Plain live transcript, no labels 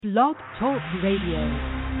Blog Talk Radio.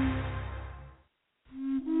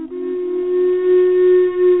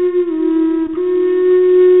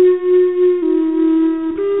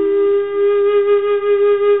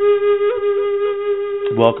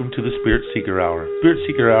 Welcome to the Spirit Seeker Hour. Spirit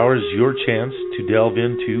Seeker Hour is your chance to delve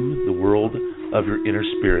into the world of your inner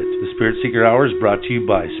spirit. The Spirit Seeker Hour is brought to you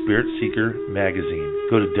by Spirit Seeker Magazine.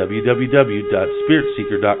 Go to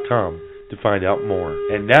www.spiritseeker.com to find out more.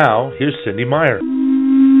 And now, here's Cynde Meyer.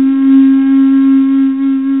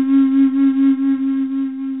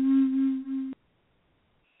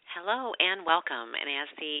 Hello and welcome. And as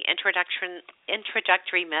the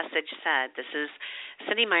introductory message said, this is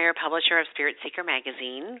Cynde Meyer, publisher of Spirit Seeker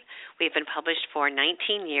Magazine. We've been published for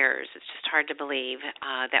 19 years. It's just hard to believe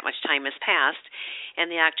that much time has passed. And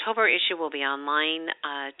the October issue will be online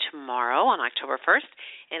tomorrow on October 1st.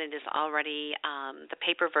 And it is already, the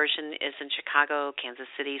paper version is in Chicago, Kansas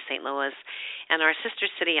City, St. Louis, and our sister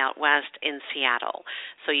city out west in Seattle.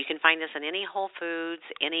 So you can find us in any Whole Foods,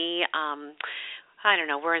 any I don't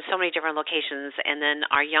know, we're in so many different locations, and then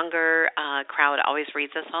our younger crowd always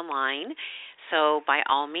reads us online. So by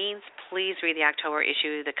all means, please read the October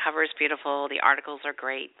issue. The cover is beautiful, the articles are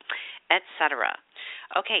great, etc.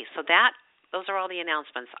 Okay, so those are all the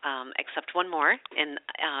announcements, except one more, and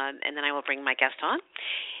then I will bring my guest on.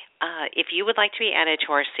 If you would like to be added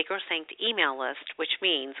to our Sacrosanct email list, which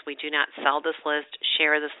means we do not sell this list,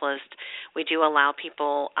 share this list, we do allow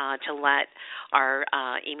people to let our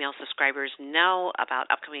email subscribers know about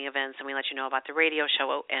upcoming events, and we let you know about the radio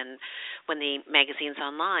show and when the magazine's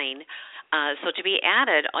online. So to be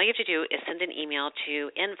added, all you have to do is send an email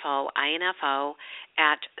to info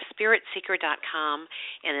at spiritseeker.com,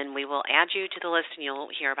 and then we will add you to the list, and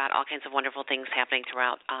you'll hear about all kinds of wonderful things happening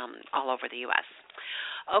throughout all over the U.S.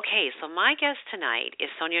 Okay, so my guest tonight is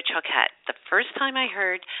Sonia Choquette. The first time I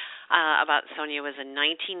heard about Sonia was in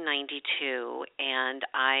 1992, and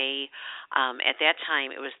I, at that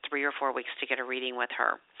time, it was 3 or 4 weeks to get a reading with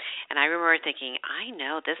her. And I remember thinking, I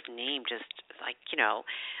know this name just, like,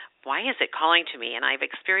 why is it calling to me? And I've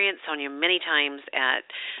experienced Sonia many times at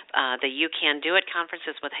the You Can Do It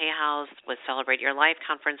conferences with Hay House, with Celebrate Your Life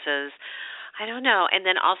conferences. I don't know. And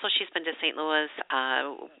then also she's been to St. Louis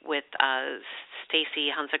with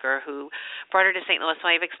Stacy Hunziker, who brought her to St. Louis.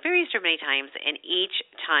 So I've experienced her many times, and each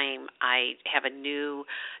time I have a new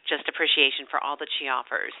just appreciation for all that she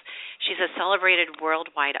offers. She's a celebrated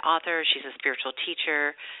worldwide author. She's a spiritual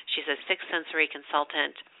teacher. She's a sixth sensory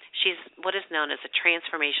consultant. She's what is known as a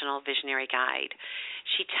transformational visionary guide.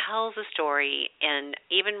 She tells a story, and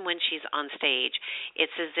even when she's on stage,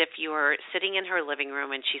 it's as if you're sitting in her living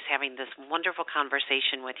room and she's having this wonderful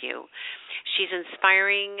conversation with you. She's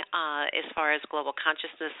inspiring as far as global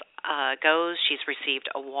consciousness goes. She's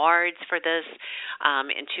received awards for this.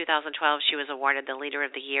 In 2012, she was awarded the Leader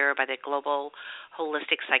of the Year by the Global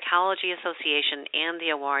Holistic Psychology Association and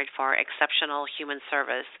the award for Exceptional Human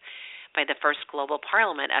Service by the first Global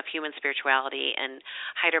Parliament of Human Spirituality in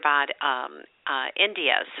Hyderabad,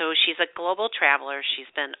 India. So she's a global traveler.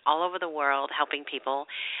 She's been all over the world helping people,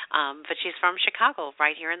 but she's from Chicago,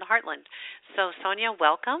 right here in the heartland. So, Sonia,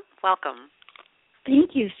 welcome. Welcome.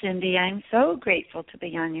 Thank you, Cynde. I'm so grateful to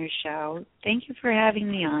be on your show. Thank you for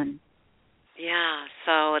having me on. Yeah,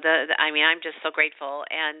 so I'm just so grateful,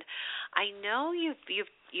 and I know you've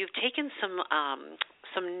taken some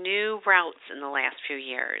new routes in the last few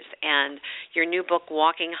years, and your new book,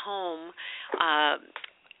 Walking Home,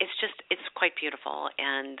 it's quite beautiful,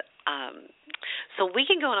 and so we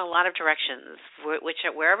can go in a lot of directions,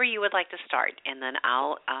 wherever you would like to start, and then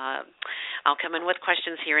I'll come in with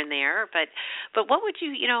questions here and there. But what would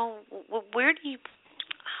you where do you?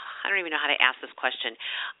 I don't even know how to ask this question.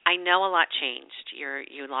 I know a lot changed.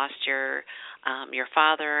 You lost your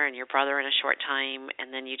father and your brother in a short time,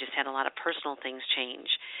 and then you just had a lot of personal things change.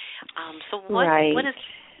 So what is?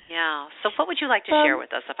 Yeah. So what would you like to share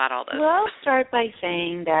with us about all this? Well, I'll start by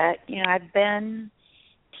saying that I've been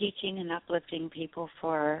teaching and uplifting people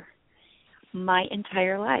for my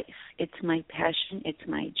entire life. It's my passion. It's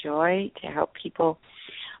my joy to help people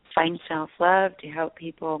find self-love, to help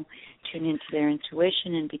people tune into their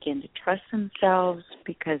intuition and begin to trust themselves,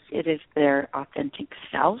 because it is their authentic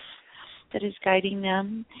self that is guiding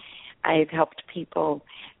them. I've helped people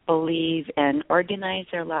believe and organize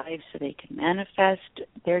their lives so they can manifest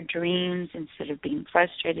their dreams instead of being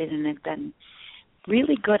frustrated, and I've been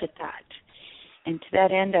really good at that. And to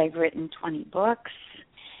that end, I've written 20 books,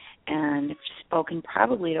 and I've spoken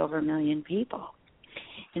probably to over 1 million people.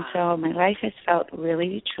 And so my life has felt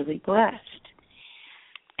really, truly blessed.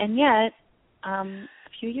 And yet, a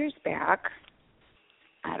few years back,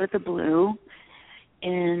 out of the blue,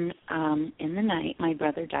 in the night, my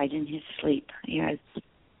brother died in his sleep. He had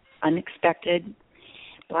unexpected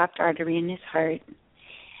blocked artery in his heart,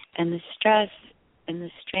 and the stress and the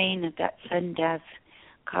strain of that sudden death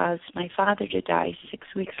caused my father to die 6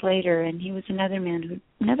 weeks later, and he was another man who'd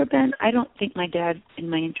never been, I don't think my dad in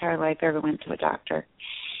my entire life ever went to a doctor.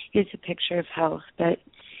 He was a picture of health. But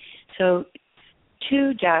so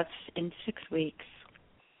 2 deaths in 6 weeks,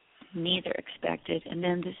 neither expected, and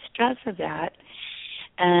then the stress of that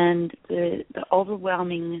and the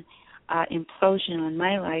overwhelming implosion on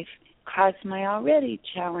my life caused my already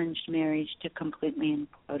challenged marriage to completely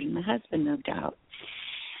implode, and my husband moved out.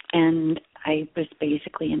 And I was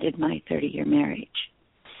basically ended my 30-year marriage.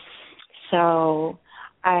 So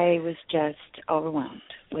I was just overwhelmed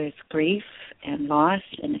with grief and loss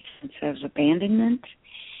and a sense of abandonment.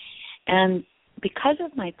 And because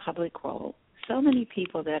of my public role, so many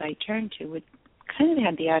people that I turned to would kind of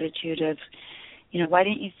have the attitude of, why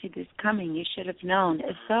didn't you see this coming? You should have known.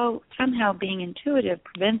 As though somehow being intuitive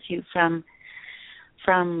prevents you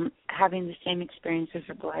from having the same experiences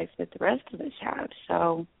of life that the rest of us have.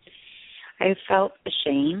 So I felt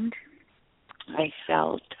ashamed. I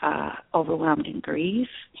felt overwhelmed in grief.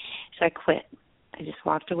 So I quit. I just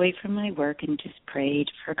walked away from my work and just prayed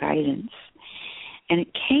for guidance. And it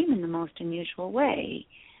came in the most unusual way,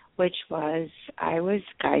 which was I was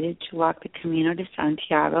guided to walk the Camino de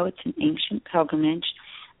Santiago. It's an ancient pilgrimage,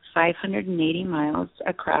 580 miles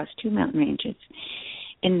across 2 mountain ranges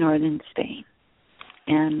in northern Spain.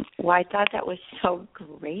 And why I thought that was so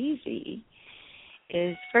crazy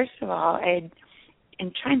is, first of all,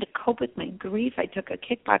 in trying to cope with my grief, I took a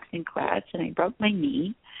kickboxing class and I broke my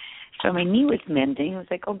knee. So my knee was mending. I was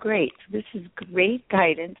like, oh, great. So this is great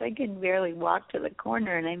guidance. I can barely walk to the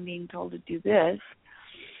corner and I'm being told to do this.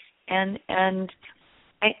 And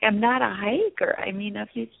I am not a hiker. I mean, if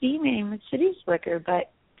you see me, I'm a city slicker,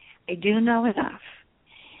 but I do know enough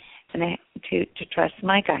and to trust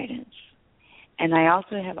my guidance. And I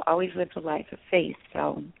also have always lived a life of faith.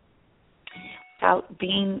 So without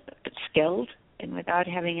being skilled and without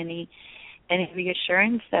having any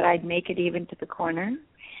reassurance that I'd make it even to the corner,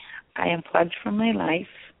 I unplugged from my life,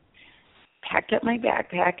 packed up my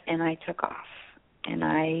backpack, and I took off. And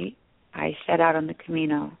I set out on the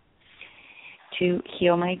Camino to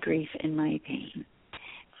heal my grief and my pain.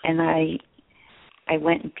 And I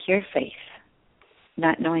went in pure faith,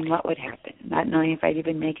 not knowing what would happen, not knowing if I'd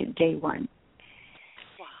even make it day one.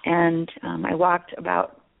 Wow. And I walked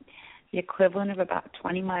about the equivalent of about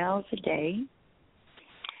 20 miles a day.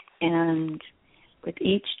 And with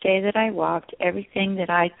each day that I walked, everything that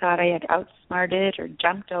I thought I had outsmarted or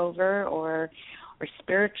jumped over or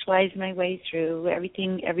spiritualized my way through,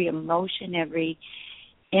 everything, every emotion, every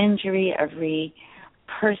injury, every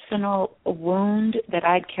personal wound that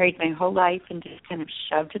I'd carried my whole life and just kind of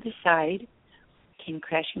shoved to the side, came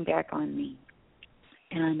crashing back on me.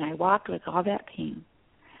 And I walked with all that pain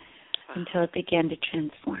until it began to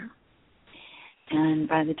transform. And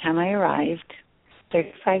by the time I arrived,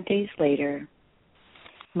 35 days later,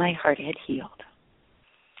 my heart had healed.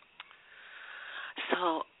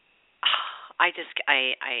 So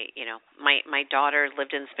my daughter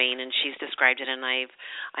lived in Spain and she's described it, and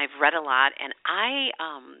I've read a lot, and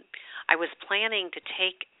I was planning to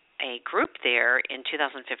take a group there in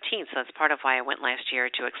 2015, so that's part of why I went last year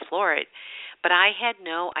to explore it. But I had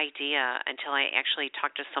no idea until I actually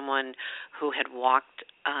talked to someone who had walked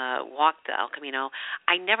the El Camino.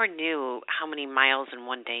 I never knew how many miles in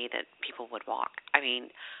one day that people would walk. I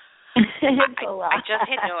mean, I just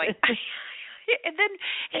had no idea. And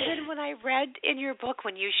then when I read in your book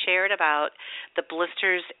when you shared about the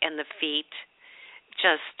blisters and the feet,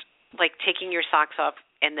 just like taking your socks off,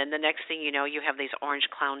 and then the next thing you know, you have these orange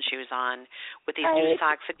clown shoes on with these new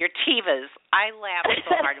socks and your Tevas. I laughed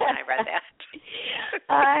so hard when I read that.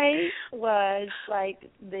 I was like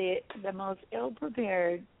the most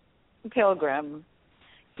ill-prepared pilgrim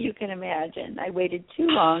you can imagine. I waited too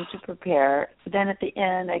long to prepare. Then at the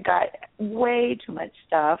end, I got way too much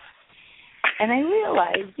stuff. And I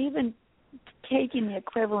realized even taking the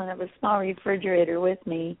equivalent of a small refrigerator with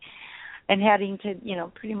me and having to,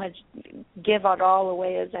 pretty much give it all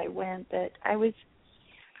away as I went, that I was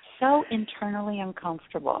so internally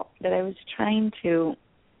uncomfortable that I was trying to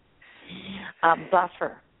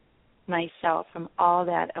buffer myself from all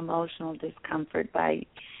that emotional discomfort by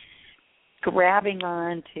grabbing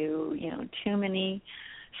on to, too many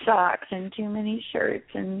socks and too many shirts,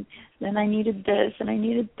 and then I needed this and I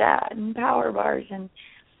needed that and power bars,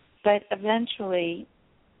 but eventually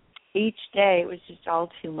each day it was just all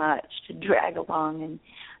too much to drag along. And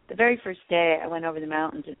the very first day I went over the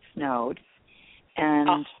mountains, it snowed,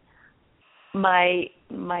 and my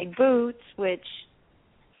boots, which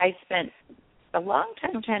I spent a long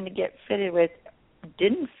time trying to get fitted with,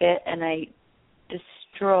 didn't fit, and I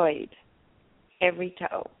destroyed every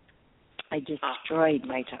toe. I destroyed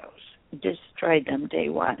my toes, destroyed them day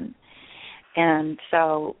one. And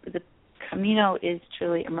so the Camino is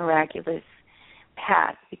truly a miraculous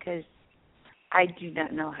path because I do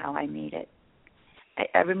not know how I made it.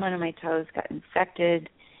 Every one of my toes got infected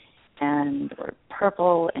and were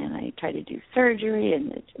purple, and I tried to do surgery,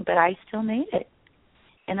 but I still made it.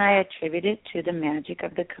 And I attribute it to the magic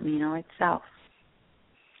of the Camino itself.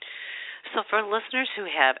 So for listeners who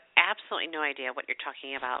have absolutely no idea what you're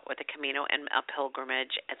talking about with the Camino and a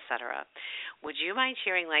pilgrimage, etc., would you mind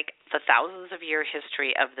sharing like the thousands of year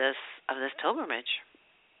history of this pilgrimage?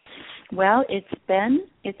 Well, it's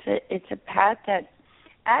a path that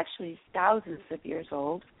actually is thousands of years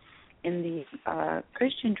old. In the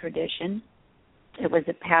Christian tradition, it was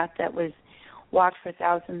a path that was walked for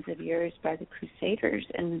thousands of years by the Crusaders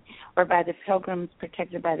or by the pilgrims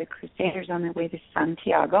protected by the Crusaders on their way to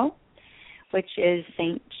Santiago, which means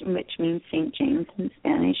St. James in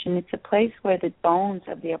Spanish, and it's a place where the bones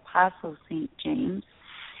of the Apostle St. James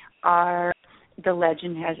are, the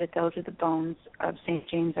legend has it, those are the bones of St.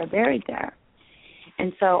 James are buried there.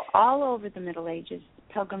 And so all over the Middle Ages,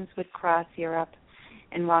 pilgrims would cross Europe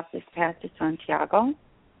and walk this path to Santiago.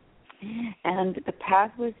 And the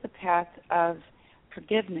path was the path of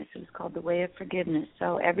forgiveness. It was called the Way of Forgiveness.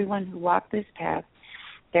 So everyone who walked this path,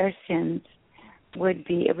 their sins would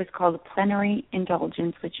be, it was called a plenary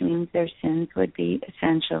indulgence, which means their sins would be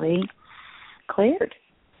essentially cleared.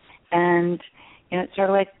 And, it's sort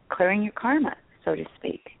of like clearing your karma, so to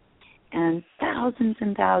speak. And thousands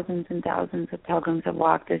and thousands and thousands of pilgrims have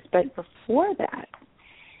walked this. But before that,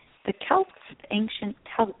 the Celts, ancient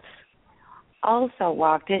Celts, also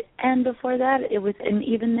walked it. And before that, and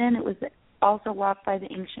even then, it was also walked by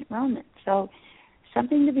the ancient Romans. So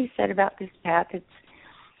something to be said about this path. It's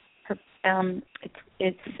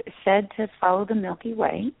said to follow the Milky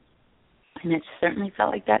Way, and it certainly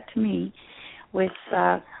felt like that to me, with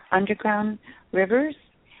underground rivers,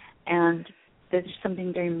 and there's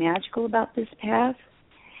something very magical about this path,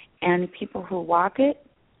 and people who walk it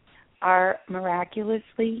are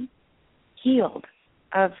miraculously healed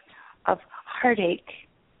of heartache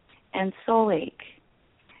and soul ache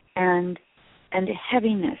and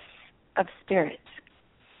heaviness of spirit.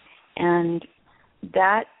 And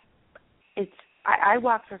that I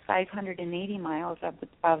walked for 580 miles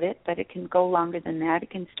of it, but it can go longer than that. It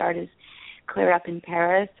can start as clear up in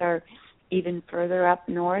Paris or even further up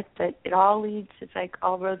north, but it all leads, it's like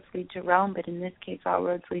all roads lead to Rome, but in this case, all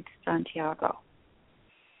roads lead to Santiago.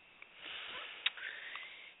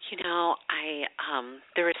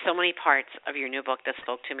 There were so many parts of your new book that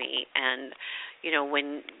spoke to me, and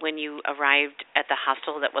when you arrived at the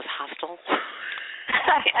hostel that was hostile.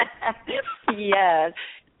 Yes.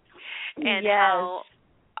 And yes. How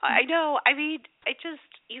I know. I mean, I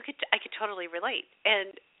could totally relate,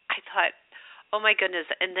 and I thought, oh my goodness.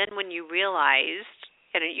 And then when you realized,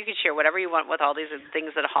 and you can share whatever you want with all these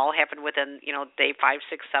things that all happened within, day 5,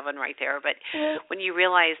 6, 7 right there. But when you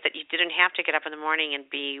realized that you didn't have to get up in the morning and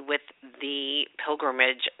be with the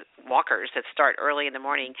pilgrimage walkers that start early in the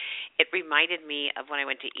morning, it reminded me of when I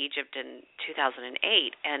went to Egypt in 2008.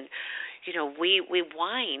 And we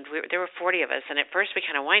whined. There were 40 of us, and at first we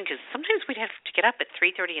kind of whined because sometimes we'd have to get up at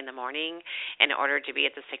 3:30 in the morning in order to be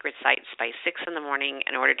at the sacred sites by 6 in the morning,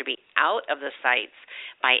 in order to be out of the sites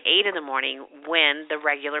by 8 in the morning when the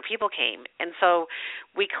regular people came. And so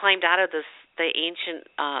we climbed out of the ancient,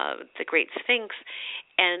 the Great Sphinx,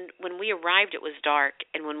 and when we arrived, it was dark,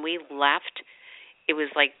 and when we left, it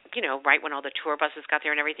was like, right when all the tour buses got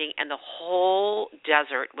there and everything, and the whole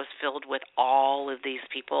desert was filled with all of these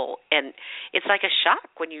people. And it's like a shock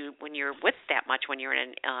when you're with that much, when you're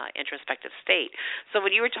in an introspective state. So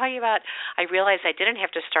when you were talking about, I realized I didn't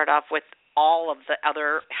have to start off with all of the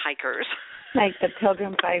other hikers. Like the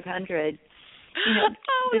Pilgrim 500.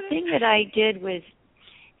 The thing that I did was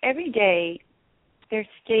every day there's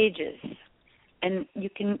stages, and you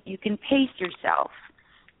can pace yourself.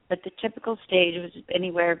 But the typical stage was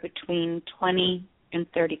anywhere between 20 and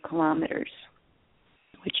 30 kilometers,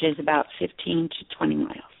 which is about 15 to 20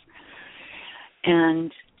 miles.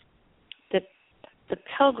 And the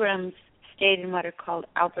pilgrims stayed in what are called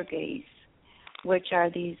albergues, which are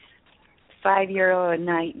these €5 a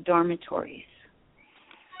night dormitories.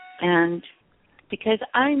 And because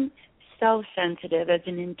I'm so sensitive as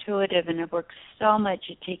an intuitive, and I've worked so much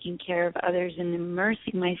at taking care of others and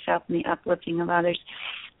immersing myself in the uplifting of others,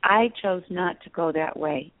 I chose not to go that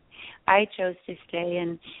way. I chose to stay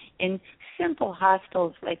in simple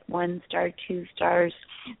hostels like 1 star, 2 stars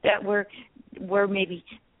that were maybe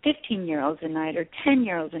 15 euros a night or 10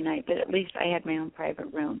 euros a night, but at least I had my own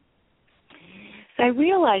private room. So I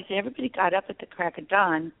realized that everybody got up at the crack of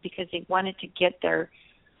dawn because they wanted to get their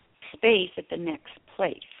space at the next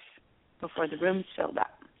place before the rooms filled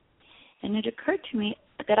up. And it occurred to me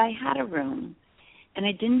that I had a room and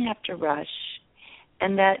I didn't have to rush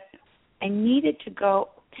and that I needed to go.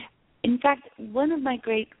 In fact, one of my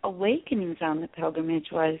great awakenings on the pilgrimage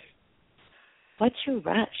was, what's your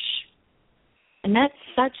rush? And that's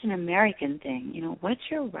such an American thing, what's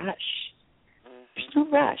your rush? There's no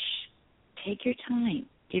rush. Take your time.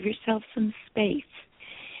 Give yourself some space.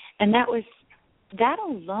 And that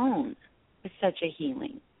alone was such a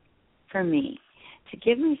healing for me, to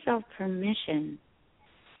give myself permission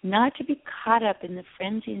not to be caught up in the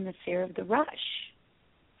frenzy and the fear of the rush.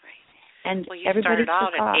 Right. And well, you everybody started out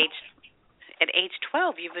took off. at age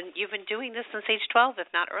 12. You've been doing this since age 12, if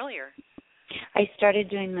not earlier. I started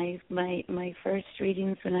doing my first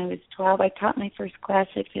readings when I was 12. I taught my first class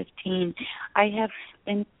at 15. I have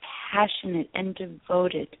been passionate and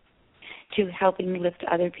devoted to helping lift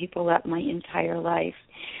other people up my entire life.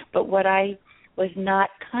 But what I was not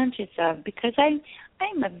conscious of, because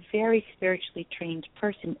I'm a very spiritually trained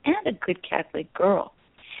person and a good Catholic girl.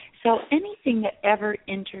 So anything that ever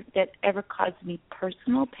caused me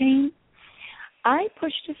personal pain, I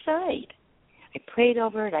pushed aside. I prayed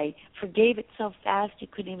over it. I forgave it so fast you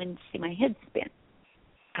couldn't even see my head spin.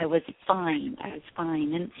 I was fine.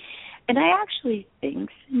 And I actually think,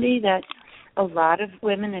 Cynde, that a lot of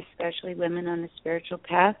women, especially women on the spiritual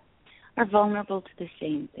path, are vulnerable to the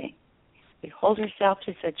same thing. We hold ourselves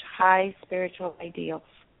to such high spiritual ideals,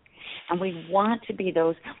 and we want to be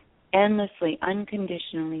those endlessly,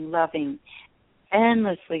 unconditionally loving,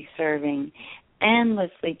 endlessly serving,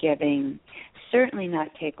 endlessly giving, certainly not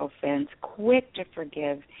take offense, quick to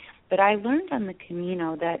forgive. But I learned on the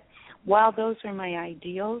Camino that while those were my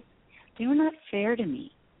ideals, they were not fair to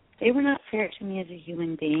me. They were not fair to me as a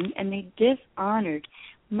human being, and they dishonored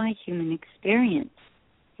my human experience,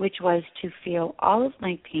 which was to feel all of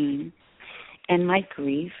my pain and my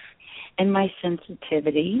grief and my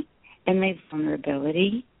sensitivity and my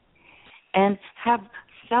vulnerability and have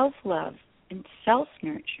self-love and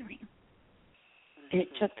self-nurturing. And it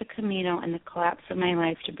took the Camino and the collapse of my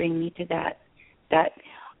life to bring me to that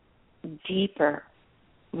deeper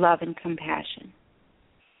love and compassion.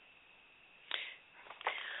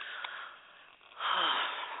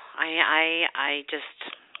 I just,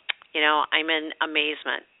 I'm in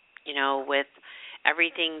amazement, with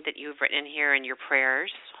everything that you've written in here and your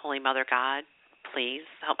prayers. Holy Mother God, please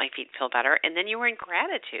help my feet feel better. And then you were in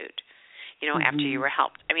gratitude, after you were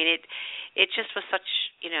helped. I mean, it just was such,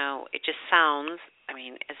 it just sounds,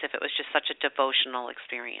 as if it was just such a devotional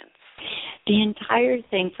experience. The entire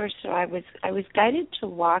thing, first of all, I was guided to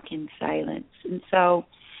walk in silence. And so,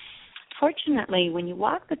 fortunately, when you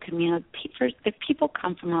walk the Camino, the people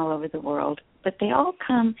come from all over the world, but they all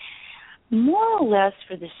come more or less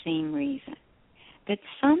for the same reason, that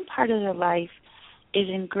some part of their life is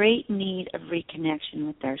in great need of reconnection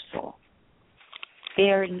with their soul. They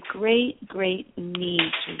are in great, great need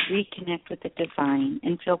to reconnect with the divine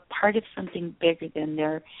and feel part of something bigger than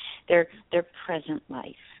their present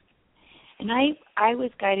life. And I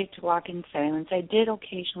was guided to walk in silence. I did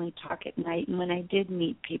occasionally talk at night, and when I did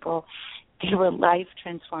meet people, they were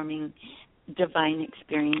life-transforming divine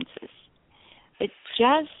experiences. But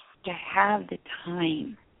just to have the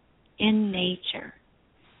time in nature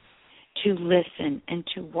to listen and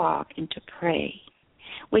to walk and to pray,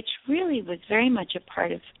 which really was very much a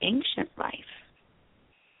part of ancient life,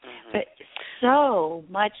 but so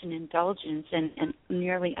much an indulgence and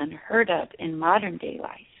nearly unheard of in modern-day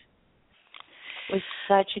life, was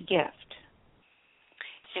such a gift.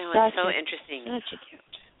 It's so interesting. Such a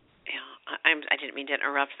gift. I didn't mean to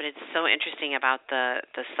interrupt, but it's so interesting about the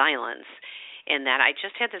silence. In that, I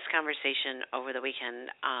just had this conversation over the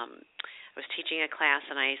weekend. I was teaching a class,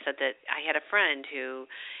 and I said that I had a friend who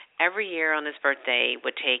every year on his birthday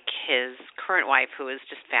would take his current wife, who is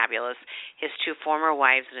just fabulous, his 2 former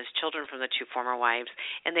wives, and his children from the 2 former wives,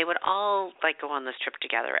 and they would all go on this trip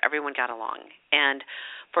together. Everyone got along. And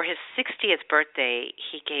for his 60th birthday,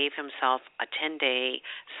 he gave himself a 10-day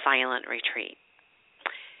silent retreat.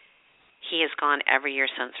 He has gone every year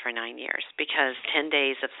since for 9 years because 10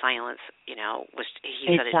 days of silence, was,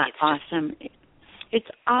 he said it's awesome. It's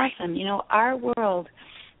awesome. Right. Our world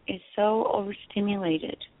is so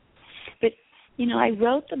overstimulated. But, I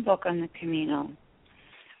wrote the book on the Camino.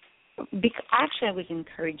 Actually, I was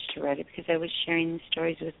encouraged to write it because I was sharing the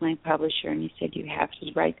stories with my publisher, and he said, you have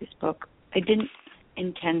to write this book. I didn't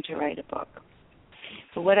intend to write a book.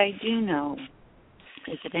 But what I do know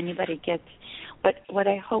is if anybody gets, what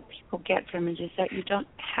I hope people get from it is that you don't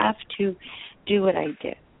have to do what I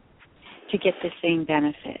did to get the same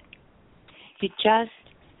benefit. You just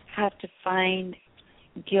have to find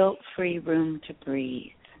guilt-free room to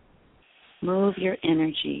breathe. Move your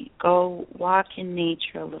energy. Go walk in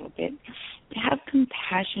nature a little bit. Have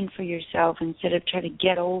compassion for yourself instead of trying to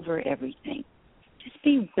get over everything. Just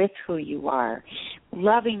be with who you are,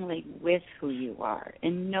 lovingly with who you are,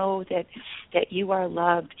 and know that you are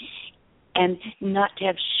loved, and not to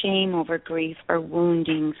have shame over grief or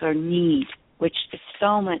woundings or need, which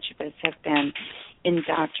so much of us have been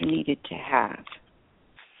indoctrinated to have.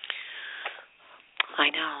 I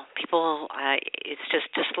know. People, it's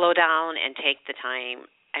just to slow down and take the time.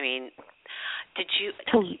 I mean, did you,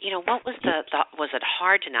 what was was it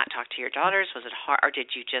hard to not talk to your daughters? Was it hard, or did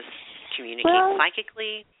you just communicate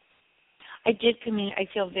psychically? I did communicate.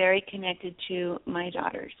 I feel very connected to my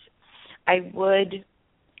daughters. I would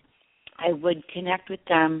connect with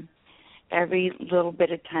them every little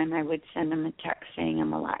bit of time. I would send them a text saying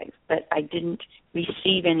I'm alive, but I didn't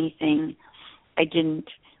receive anything. I didn't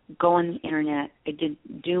go on the internet. I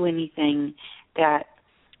didn't do anything that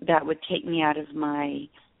would take me out of my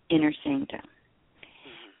inner sanctum.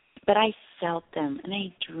 But I felt them, and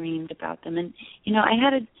I dreamed about them. And, I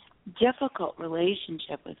had a difficult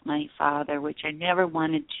relationship with my father, which I never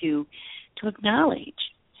wanted to acknowledge.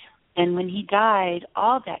 And when he died,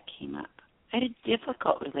 all that came up. I had a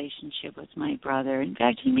difficult relationship with my brother. In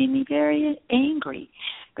fact, he made me very angry.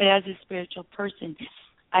 But as a spiritual person,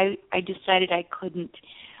 I decided I couldn't,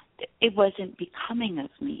 it wasn't becoming of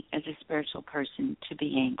me as a spiritual person to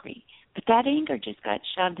be angry. But that anger just got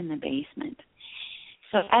shoved in the basement.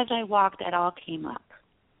 So as I walked, that all came up.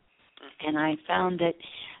 And I found that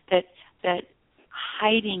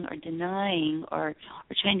hiding or denying or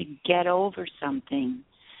trying to get over something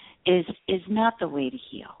is not the way to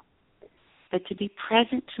heal. But to be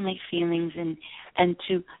present to my feelings and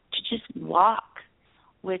to just walk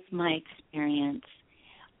with my experience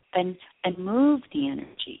and move the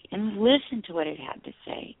energy and listen to what it had to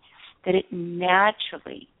say, that it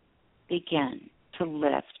naturally began to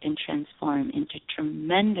lift and transform into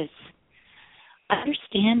tremendous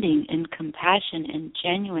understanding and compassion and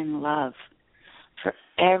genuine love for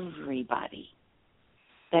everybody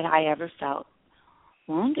that I ever felt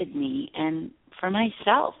wounded me, and for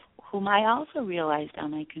myself, whom I also realized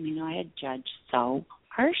on my Camino I had judged so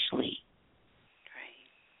harshly. Right.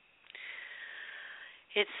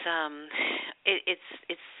 It's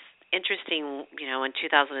interesting. In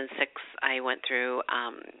 2006, I went through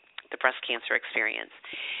the breast cancer experience,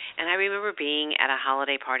 and I remember being at a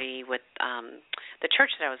holiday party with the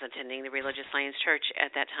church that I was attending, the Religious Science Church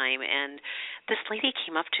at that time, and this lady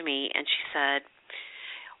came up to me and she said,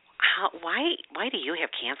 Why do you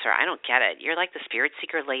have cancer? I don't get it. You're like the spirit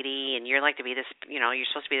seeker lady, and you're like to be this, you're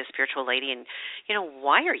supposed to be the spiritual lady, and,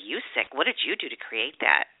 why are you sick? What did you do to create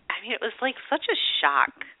that? I mean, it was like such a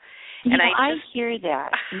shock. And I hear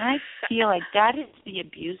that, and I feel like that is the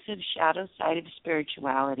abusive shadow side of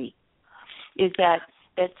spirituality, is that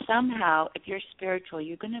somehow if you're spiritual,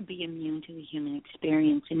 you're going to be immune to the human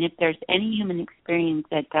experience, and if there's any human experience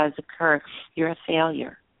that does occur, you're a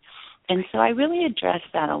failure. And so I really address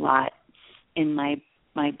that a lot in my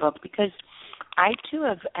book, because I too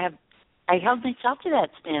have I held myself to that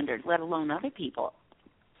standard, let alone other people.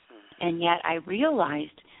 And yet I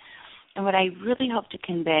realized, and what I really hope to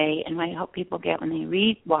convey, and what I hope people get when they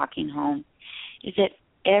read Walking Home, is that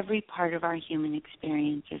every part of our human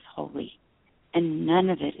experience is holy, and none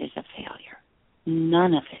of it is a failure.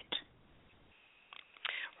 None of it.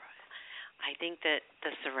 I think that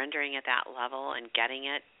the surrendering at that level and getting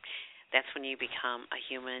it, that's when you become a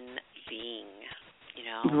human being,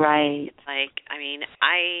 Right. Like, I mean,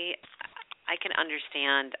 I can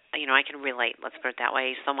understand, I can relate, let's put it that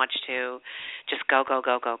way, so much to just go.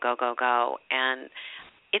 And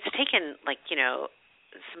it's taken,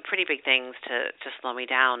 some pretty big things to slow me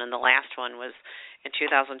down. And the last one was in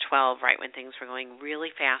 2012, right when things were going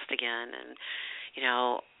really fast again, and,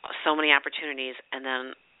 so many opportunities. And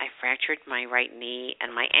then I fractured my right knee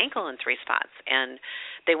and my ankle in 3 spots. And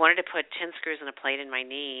they wanted to put 10 screws in a plate in my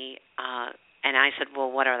knee, and I said,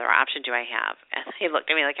 well, what other option do I have? And they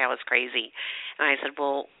looked at me like I was crazy. And I said,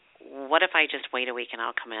 well, what if I just wait a week and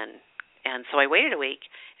I'll come in? And so I waited a week,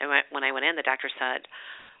 and when I went in, the doctor said,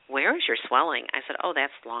 where is your swelling? I said, oh,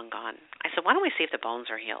 that's long gone. I said, why don't we see if the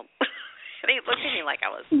bones are healed? And he looked at me like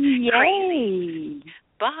I was crazy.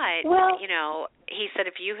 But, he said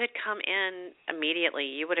if you had come in immediately,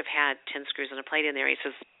 you would have had 10 screws and a plate in there. He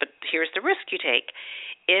says, but here's the risk you take.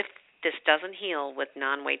 If this doesn't heal with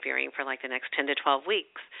non-weight bearing for like the next 10 to 12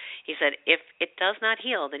 weeks. He said, if it does not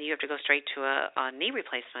heal, then you have to go straight to a knee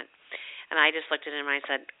replacement. And I just looked at him and I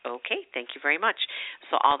said, okay, thank you very much.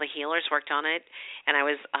 So all the healers worked on it, and I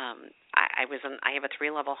have a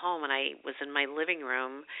 3-level home, and I was in my living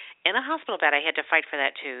room in a hospital bed. I had to fight for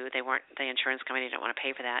that too. The insurance company didn't want to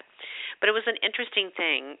pay for that. But it was an interesting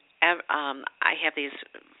thing. I have these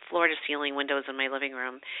floor-to-ceiling windows in my living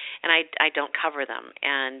room, and I don't cover them.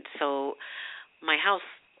 And so my house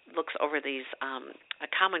looks over these a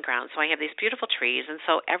common ground. So I have these beautiful trees, and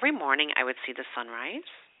so every morning I would see the sunrise.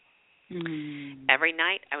 Every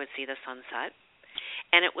night I would see the sunset.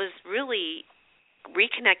 And it was really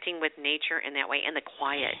reconnecting with nature in that way, and the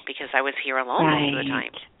quiet, because I was here alone most of the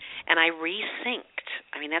time. And I resynced.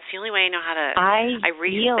 I mean, that's the only way I know how to. I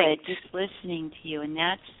feel it just listening to you, and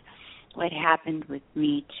that's what happened with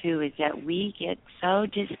me too. Is that we get so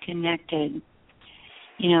disconnected,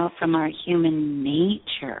 from our human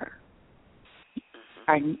nature.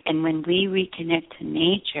 And when we reconnect to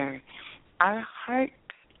nature, our heart,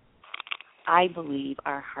 I believe,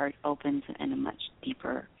 our heart opens in a much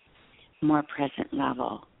deeper, more present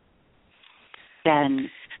level than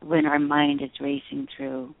when our mind is racing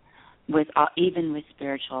through even with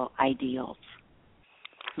spiritual ideals.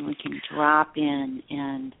 And we can drop in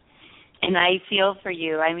and I feel for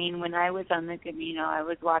you. I mean, when I was on the Camino, I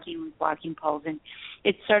was walking with walking poles, and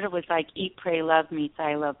it sort of was like Eat, Pray, Love meets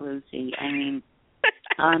I Love Lucy. I mean,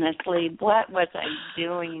 honestly, what was I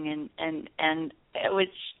doing? And it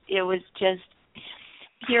was just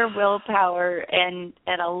pure willpower and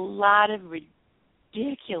a lot of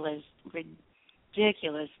ridiculous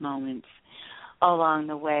moments along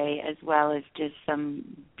the way, as well as just some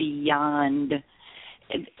beyond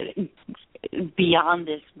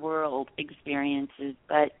this world experiences.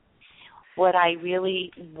 But what I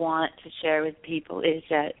really want to share with people is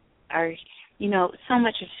that so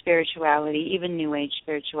much of spirituality, even New Age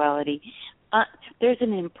spirituality, there's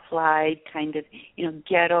an implied kind of,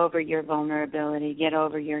 get over your vulnerability, get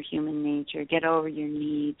over your human nature, get over your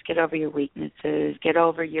needs, get over your weaknesses, get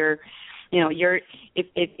over your,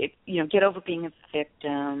 get over being a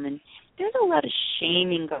victim. And there's a lot of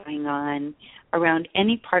shaming going on around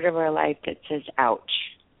any part of our life that says, ouch.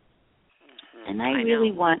 And I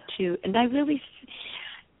really want to, and I really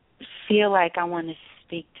feel like I want to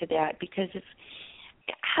speak to that, because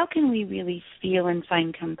how can we really feel and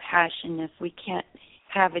find compassion if we can't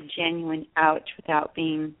have a genuine ouch without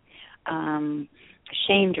being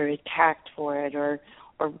ashamed or attacked for it, or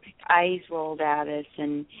eyes rolled at us,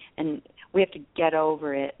 and we have to get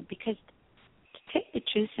over it? Because to take the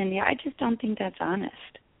truth, Cynde, I just don't think that's honest.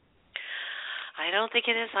 I don't think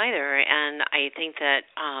it is either, and I think that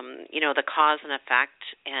the cause and effect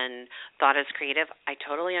and thought is creative. I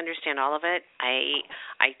totally understand all of it. I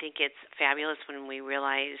think it's fabulous when we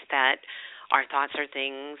realize that our thoughts are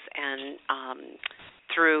things, and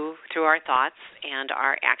through our thoughts and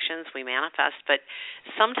our actions we manifest. But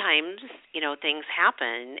sometimes things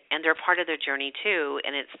happen, and they're part of their journey too,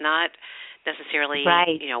 and it's not necessarily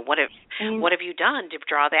right. What have you done to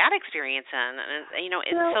draw that experience in? And I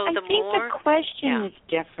think the question is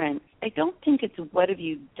different. I don't think it's what have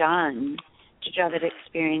you done to draw that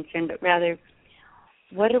experience in, but rather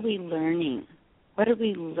what are we learning? What are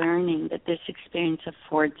we learning that this experience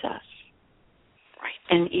affords us? Right.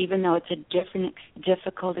 And even though it's a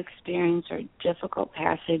difficult experience or a difficult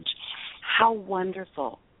passage, how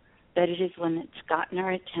wonderful that it is when it's gotten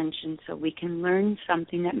our attention, so we can learn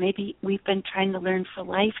something that maybe we've been trying to learn for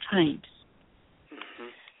lifetimes.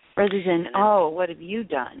 Rather than, what have you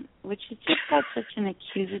done? Which has just got such an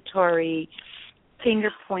accusatory,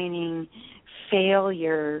 finger-pointing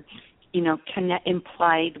failure,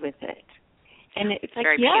 implied with it. And it's like,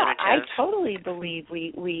 punitive. I totally believe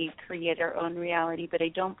we create our own reality, but I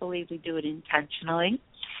don't believe we do it intentionally.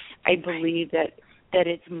 I believe that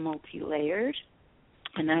it's multi-layered.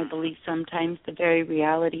 And I believe sometimes the very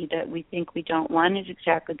reality that we think we don't want is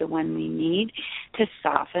exactly the one we need to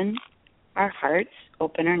soften our hearts,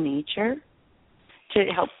 open our nature, to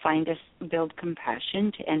help find us, build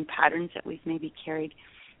compassion, to end patterns that we've maybe carried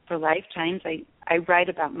for lifetimes. I write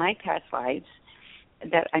about my past lives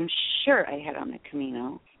that I'm sure I had on the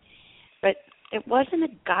Camino, but it wasn't a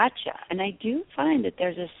gotcha. And I do find that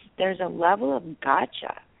there's a level of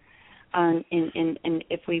gotcha in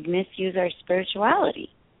if we misuse our spirituality.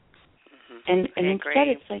 And instead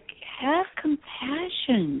it's like, have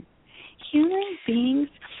compassion. Human beings,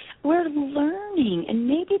 we're learning, and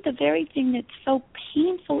maybe the very thing that's so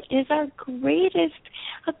painful is our greatest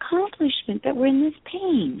accomplishment, that we're in this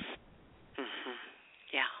pain.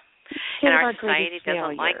 Yeah. And our society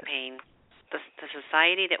doesn't like pain. The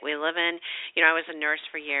society that we live in. I was a nurse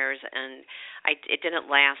for years, and it didn't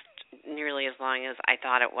last nearly as long as I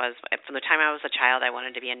thought it was. From the time I was a child, I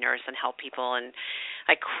wanted to be a nurse and help people, and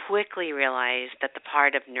I quickly realized that the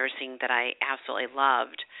part of nursing that I absolutely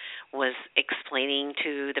loved was explaining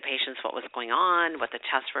to the patients what was going on, what the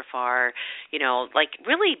tests were for, like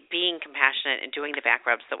really being compassionate and doing the back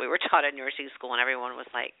rubs that we were taught in nursing school, and everyone was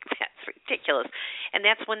like, that's ridiculous. And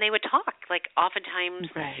that's when they would talk. Like oftentimes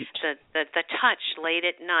right. the touch late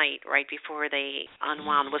at night right before they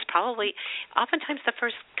unwound was probably oftentimes the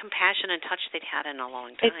first compassion and touch they'd had in a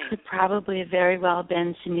long time. It could probably have very well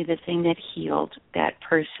been, Cynde, the thing that healed that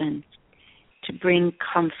person, to bring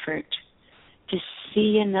comfort, to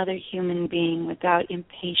see another human being without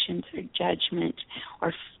impatience or judgment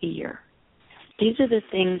or fear. These are the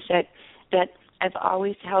things that I've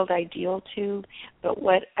always held ideal to, but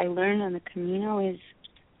what I learned on the Camino is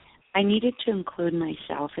I needed to include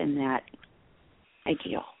myself in that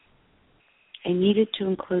ideal. I needed to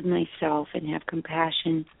include myself and have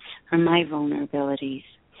compassion for my vulnerabilities,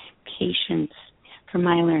 patience for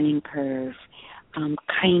my learning curve,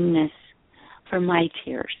 kindness for my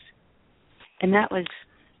tears. And that was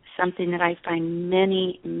something that I find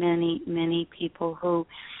many, many, many people who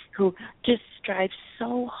just strive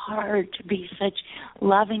so hard to be such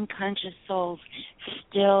loving, conscious souls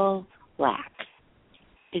still lack,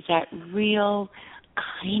 is that real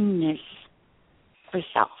kindness for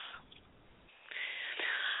self.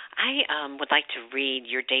 I would like to read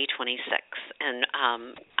your day 26, and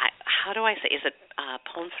how do I say? Is it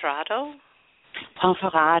Ponferrada?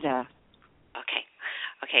 Ponferrada.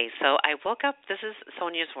 Okay. So I woke up. This is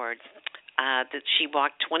Sonia's words. That she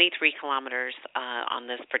walked 23 kilometers on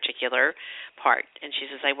this particular part, and she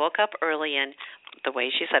says, I woke up early in, the way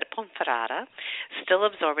she said it, Ponferrada, still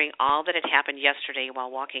absorbing all that had happened yesterday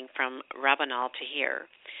while walking from Rabanal to here.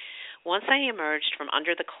 Once I emerged from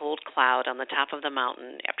under the cold cloud on the top of the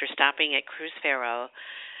mountain after stopping at Cruz Ferro,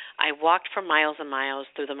 I walked for miles and miles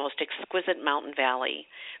through the most exquisite mountain valley,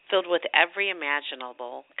 filled with every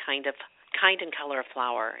imaginable kind and color of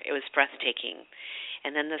flower. It was breathtaking.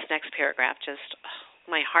 And then this next paragraph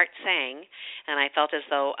my heart sang, and I felt as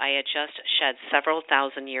though I had just shed several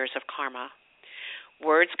thousand years of karma.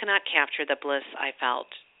 Words cannot capture the bliss I felt.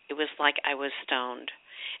 It was like I was stoned.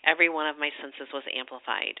 Every one of my senses was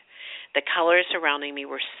amplified. The colors surrounding me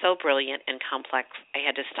were so brilliant and complex, I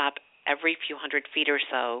had to stop every few hundred feet or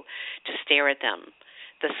so to stare at them.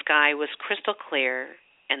 The sky was crystal clear,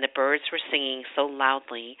 and the birds were singing so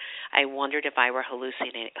loudly, I wondered if I were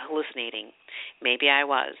hallucinating. Maybe I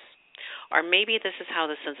was. Or maybe this is how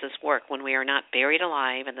the senses work when we are not buried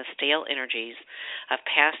alive in the stale energies of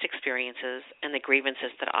past experiences and the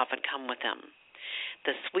grievances that often come with them.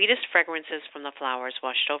 The sweetest fragrances from the flowers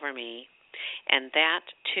washed over me, and that,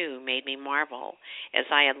 too, made me marvel, as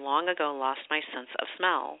I had long ago lost my sense of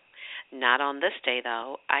smell. Not on this day,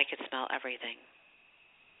 though. I could smell everything.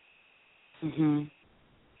 Mhm.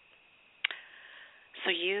 So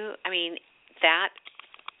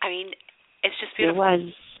it's just beautiful. It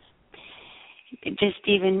was. Just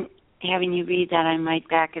even having you read that, I'm right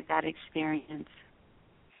back at that experience.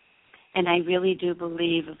 And I really do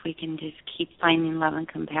believe if we can just keep finding love and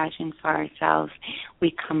compassion for ourselves,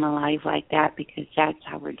 we come alive like that, because that's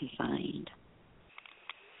how we're designed.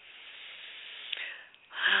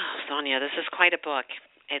 Oh, Sonia, this is quite a book.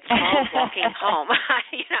 It's called Walking Home.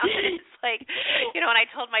 It's like, and I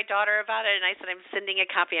told my daughter about it, and I said I'm sending a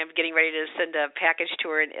copy. I'm getting ready to send a package to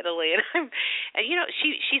her in Italy, and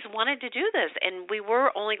she's wanted to do this, and we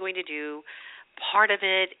were only going to do part of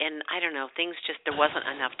it, and I don't know, there wasn't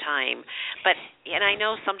enough time. And I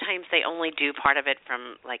know sometimes they only do part of it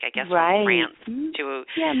from, like, I guess, right. from France to,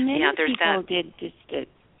 many there's people that. did just it.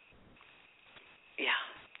 Yeah.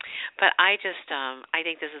 But I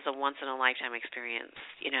think this is a once-in-a-lifetime experience,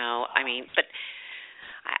 but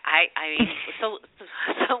so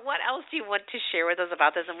what else do you want to share with us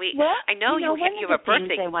about this? And I know you have a birthday. One of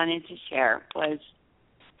the things I wanted to share was,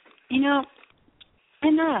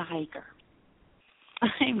 I'm not a hiker.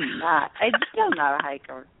 I'm still not a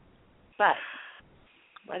hiker. But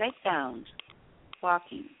what I found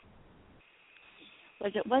walking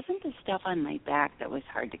was it wasn't the stuff on my back that was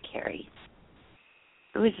hard to carry.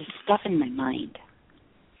 It was the stuff in my mind.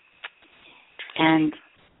 And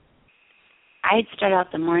I'd start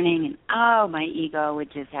out the morning and, my ego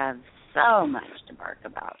would just have so much to bark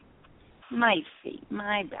about. My feet,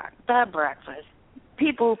 my back, the breakfast,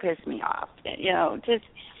 people who piss me off, just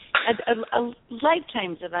a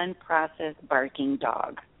lifetimes of unprocessed barking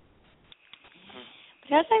dog.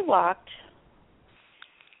 But as I walked,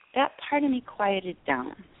 that part of me quieted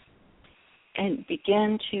down. and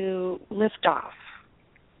began to lift off.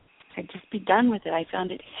 I'd just be done with it. I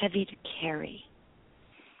found it heavy to carry.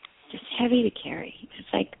 Just heavy to carry. It's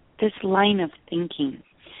like this line of thinking,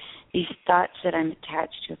 these thoughts that I'm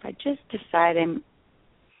attached to. If I just decide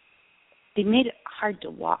they made it hard to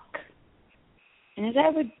walk. And as I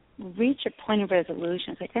would reach a point of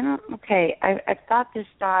resolution, it's like, I've thought this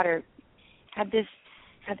thought or had this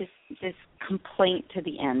complaint to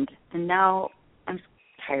the end, and now I'm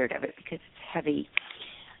tired of it because it's heavy.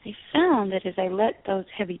 I found that as I let those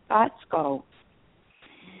heavy thoughts go,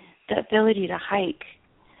 the ability to hike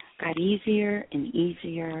got easier and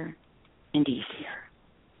easier and easier.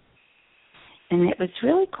 And it was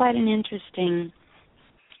really quite an interesting,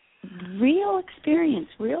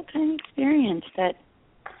 real-time experience that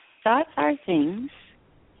thoughts are things,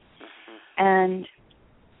 and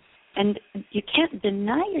you can't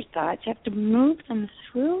deny your thoughts. You have to move them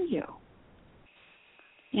through you.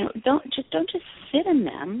 Don't just sit in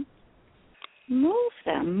them. Move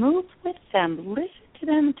them. Move with them. Listen to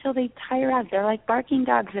them until they tire out. They're like barking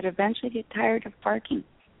dogs that eventually get tired of barking.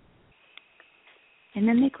 And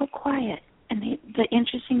then they go quiet. And the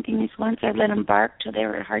interesting thing is once I let them bark till they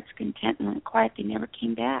were at heart's content and went quiet, they never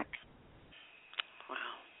came back. Wow.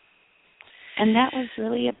 And that was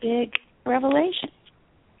really a big revelation.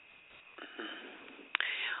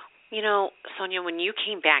 Sonia, when you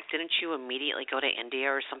came back, didn't you immediately go to India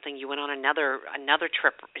or something? You went on another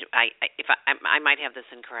trip. I might have this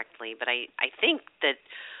incorrectly, but I think that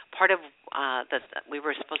part of we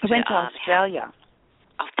were supposed to. I went to Australia.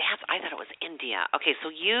 I thought it was India. Okay, so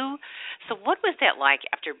what was that like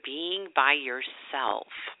after being by yourself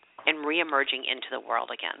and reemerging into the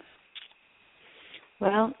world again?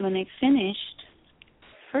 Well, when I finished,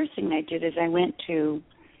 first thing I did is I went to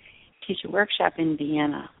teach a workshop in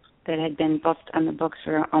Vienna that had been booked on the books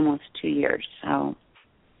for almost 2 years. So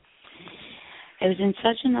I was in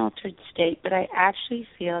such an altered state, but I actually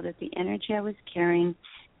feel that the energy I was carrying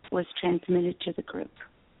was transmitted to the group.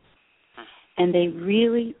 And they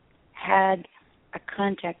really had a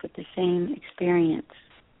contact with the same experience.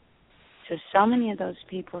 So many of those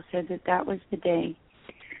people said that was the day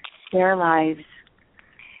their lives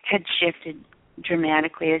had shifted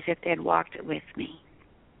dramatically, as if they had walked it with me.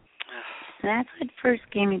 And that's what first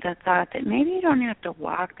gave me the thought that maybe you don't have to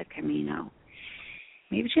walk the Camino.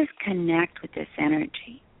 Maybe just connect with this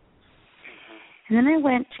energy. And then I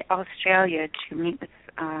went to Australia to meet with,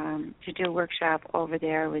 to do a workshop over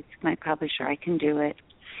there with my publisher. I Can Do It.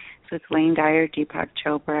 It's with Wayne Dyer, Deepak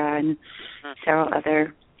Chopra, and several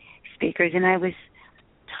other speakers. And I was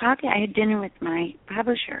I had dinner with my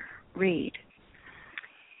publisher, Reed.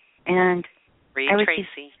 And Reed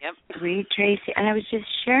Tracy, yep. Reed Tracy. And I was just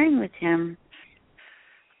sharing with him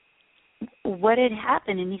what had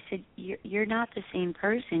happened. And he said, you're not the same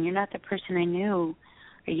person. You're not the person I knew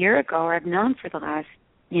a year ago or I've known for the last,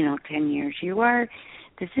 10 years.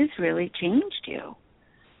 This has really changed you.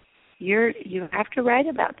 You have to write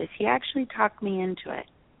about this. He actually talked me into it.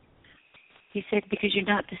 He said, because you're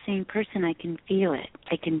not the same person, I can feel it.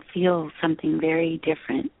 I can feel something very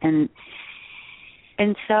different.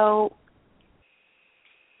 And so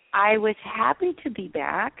I was happy to be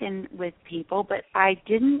back and with people, but I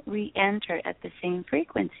didn't re-enter at the same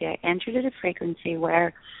frequency. I entered at a frequency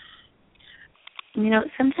where,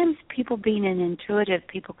 sometimes people being an intuitive,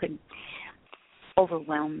 people could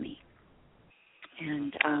overwhelm me.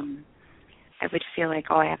 And I would feel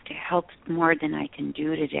like, I have to help more than I can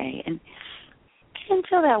do today. And I didn't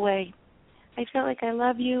feel that way. I felt like I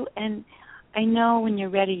love you, and I know when you're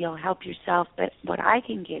ready, you'll help yourself. But what I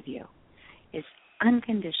can give you is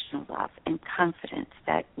unconditional love and confidence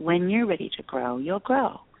that when you're ready to grow, you'll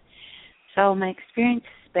grow. So my experience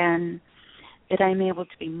has been that I'm able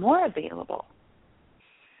to be more available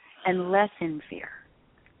and less in fear.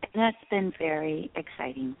 And that's been very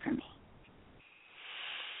exciting for me.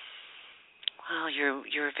 Well,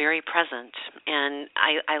 you're very present, and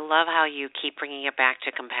I love how you keep bringing it back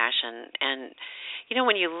to compassion. And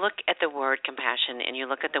when you look at the word compassion and you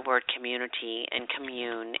look at the word community and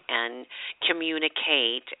commune and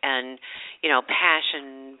communicate and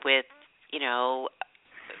passion with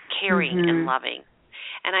caring and loving,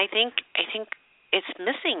 and I think it's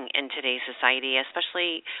missing in today's society,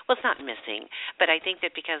 especially, it's not missing, but I think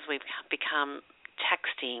that because we've become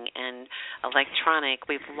texting and electronic,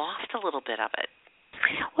 we've lost a little bit of it.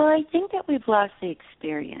 Well, I think that we've lost the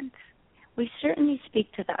experience. We certainly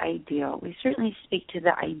speak to the ideal. We certainly speak to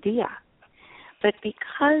the idea. But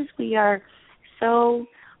because we are so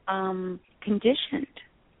conditioned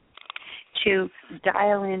to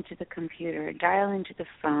dial into the computer, dial into the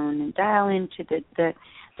phone, and dial into the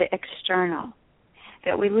external,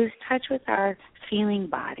 that we lose touch with our feeling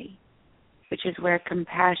body, which is where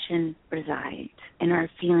compassion resides, in our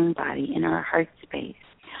feeling body, in our heart space.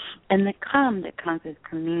 And the come that comes with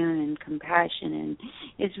commune and compassion and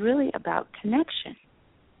is really about connection.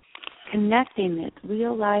 Connecting with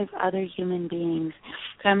real live other human beings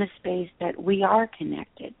from a space that we are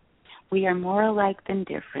connected. We are more alike than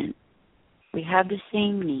different. We have the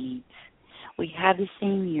same needs. We have the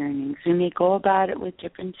same yearnings. We may go about it with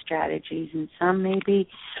different strategies, and some may be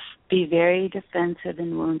very defensive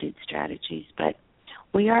and wounded strategies, but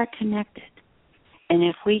we are connected. And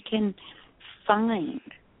if we can find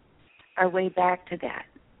our way back to that,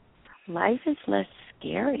 life is less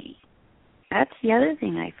scary. That's the other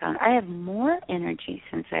thing I found. I have more energy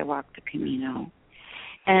since I walked the Camino,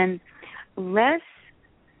 and less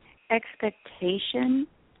expectation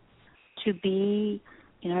to be,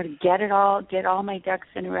 to get all my ducks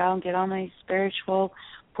in a row, get all my spiritual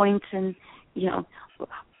points, and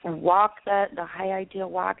walk the high ideal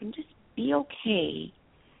walk, and just be okay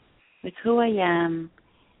with who I am,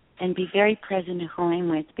 and be very present in who I'm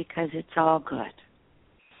with, because it's all good.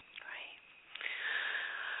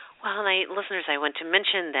 Well, listeners, I want to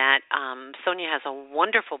mention that Sonia has a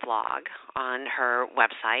wonderful blog on her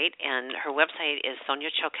website, and her website is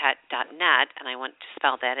soniachoquette.net, and I want to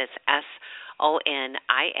spell that as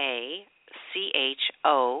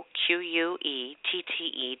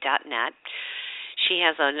SoniaChoquette.net. She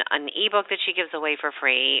has an e-book that she gives away for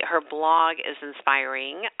free. Her blog is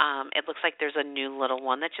inspiring. It looks like there's a new little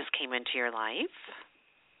one that just came into your life.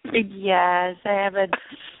 Yes, I have a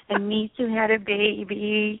niece who had a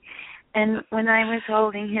baby, and when I was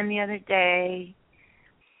holding him the other day,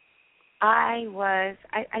 I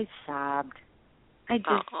sobbed. I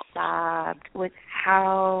just sobbed with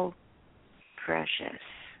how precious.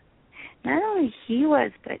 Not only he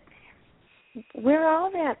was, but we're all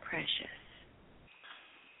that precious.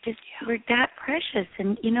 We're that precious,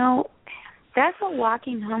 and that's what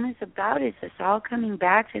walking home is about. Is us all coming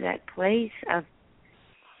back to that place of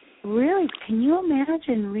really, can you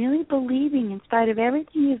imagine really believing, in spite of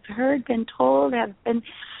everything you've heard, been told, have been,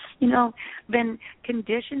 been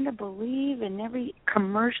conditioned to believe, and every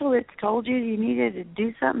commercial that's told you needed to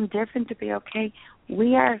do something different to be okay?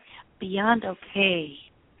 We are beyond okay.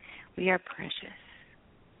 We are precious.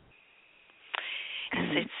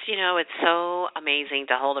 It's so amazing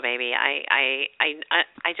to hold a baby. I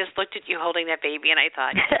just looked at you holding that baby, and I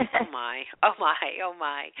thought, oh my.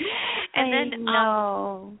 And then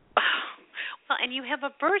know. Well, and you have a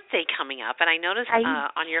birthday coming up, and I noticed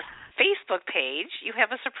on your Facebook page you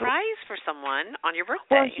have a surprise for someone on your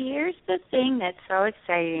birthday. Well, here's the thing that's so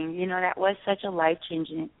exciting. That was such a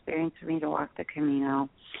life-changing experience for me to walk the Camino.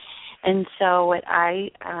 And so what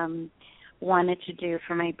I wanted to do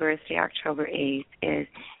for my birthday, October 8th, is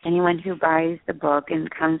anyone who buys the book and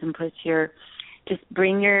comes and puts just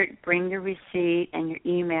bring your receipt and your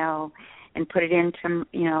email and put it into,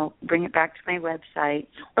 bring it back to my website,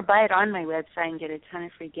 or buy it on my website and get a ton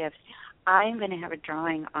of free gifts. I'm going to have a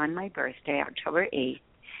drawing on my birthday, October 8th,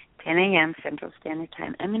 10 a.m. Central Standard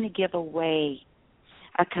Time. I'm going to give away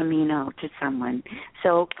a Camino to someone.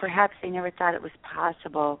 So perhaps they never thought it was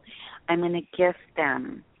possible. I'm going to gift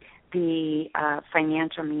them the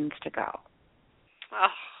financial means to go. Oh,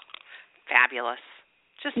 fabulous.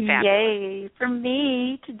 Just fabulous. Yay, for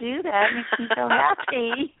me to do that makes me so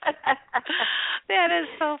happy. That is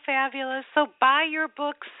so fabulous. So buy your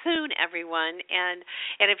book soon, everyone. And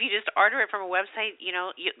if you just order it from a website,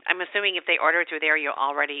 I'm assuming if they order it through there, you'll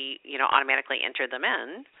already, automatically enter them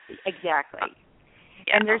in. Exactly.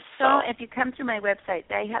 Yeah, and there's if you come through my website,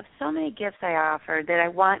 I have so many gifts I offer that I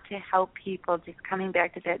want to help people just coming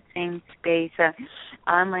back to that same space.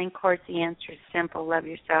 Online course, The Answer is Simple, Love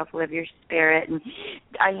Yourself, Live Your Spirit. And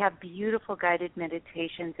I have beautiful guided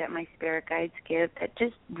meditations that my spirit guides give that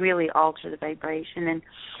just really alter the vibration.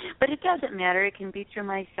 But it doesn't matter. It can be through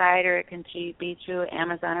my site, or it can be through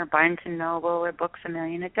Amazon or Barnes & Noble or Books A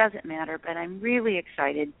Million. It doesn't matter. But I'm really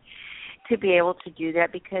excited to be able to do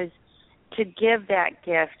that, because to give that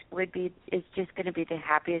gift is just going to be the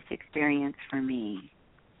happiest experience for me.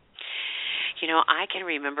 I can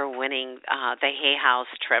remember winning the Hay House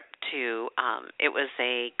trip to, it was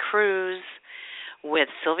a cruise with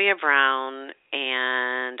Sylvia Brown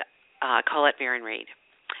and Colette Baron Reed.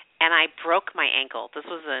 And I broke my ankle. This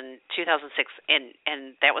was in 2006,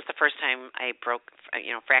 and that was the first time I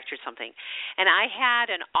fractured something. And I had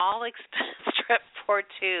an all-expense trip for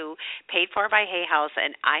two, paid for by Hay House,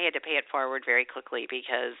 and I had to pay it forward very quickly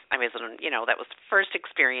because I was, that was the first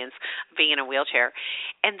experience of being in a wheelchair.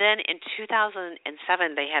 And then in 2007,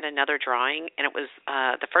 they had another drawing, and it was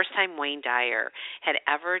the first time Wayne Dyer had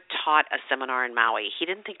ever taught a seminar in Maui. He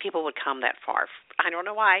didn't think people would come that far. I don't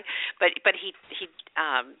know why, but he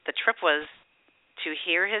the trip was to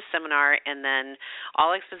hear his seminar, and then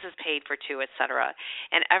all expenses paid for two, etc.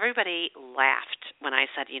 And everybody laughed when I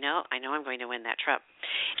said, I know I'm going to win that trip.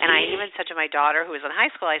 And I even said to my daughter, who was in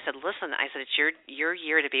high school, I said, listen, it's your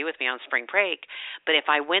year to be with me on spring break, but if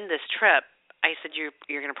I win this trip, I said,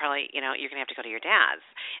 you're going to probably, you're going to have to go to your dad's.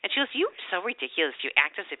 And she goes, you're so ridiculous. You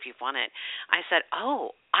act as if you've won it. I said,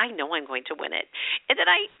 oh, I know I'm going to win it. And then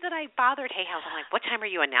I bothered Hay House. I'm like, what time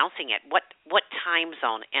are you announcing it? What time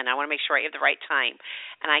zone? And I want to make sure I have the right time.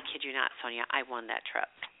 And I kid you not, Sonia, I won that trip.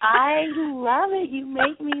 I love it. You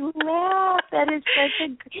make me laugh. That is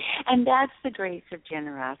and that's the grace of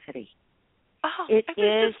generosity. Oh, it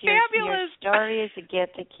is fabulous. Your story is a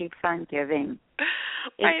gift that keeps on giving.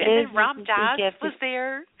 Right, and then Ram Dass was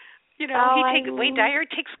there. Wayne Dyer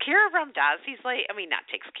takes care of Ram Dass. He's like, not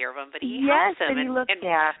takes care of him, but he helps him. Yes, and he looks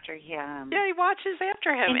after him. Yeah, he watches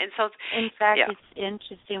after him. And so, in fact, it's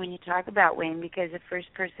interesting when you talk about Wayne, because the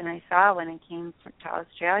first person I saw when I came to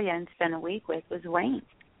Australia and spent a week with was Wayne.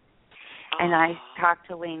 And I talked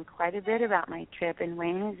to Wayne quite a bit about my trip, and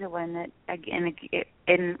Wayne is the one that, again,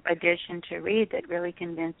 in addition to Reed, that really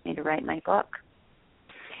convinced me to write my book,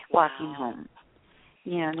 Walking Home.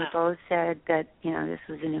 They both said that, this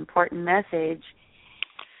was an important message,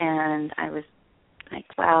 and I was like,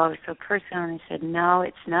 wow, it was so personal. And I said, no,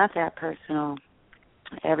 it's not that personal.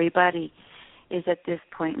 Everybody is at this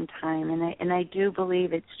point in time, and I do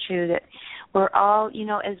believe it's true that we're all,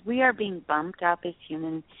 as we are being bumped up as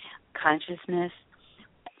human consciousness,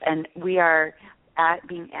 and we are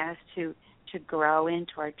being asked to grow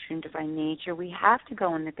into our true and divine nature, we have to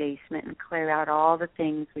go in the basement and clear out all the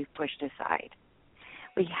things we've pushed aside.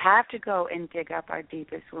 We have to go and dig up our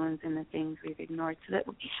deepest wounds and the things we've ignored, so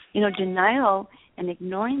that, denial and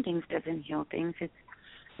ignoring things doesn't heal things. It's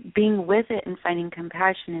being with it and finding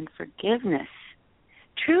compassion and forgiveness,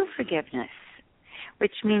 true forgiveness,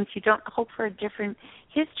 which means you don't hope for a different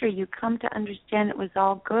history. You come to understand it was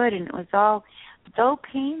all good, and it was all, though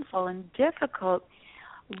painful and difficult,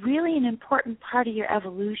 really an important part of your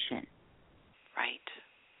evolution. Right.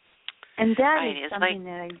 And that is something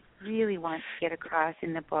that I really want to get across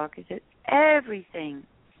in the book, is that everything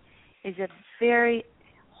is a very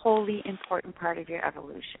wholly important part of your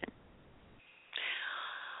evolution.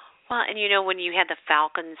 Well, and when you had the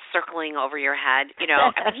falcons circling over your head,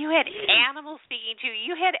 you had animals speaking to you.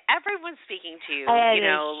 You had everyone speaking to you. I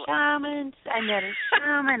met a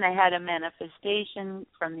shaman. I had a manifestation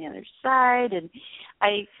from the other side, and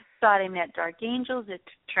I thought I met dark angels. It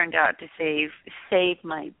turned out to save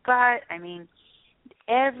my butt.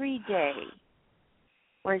 Every day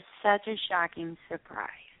was such a shocking surprise.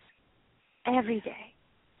 Every day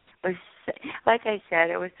was, like I said,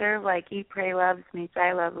 it was sort of like Eat, Pray, Love meets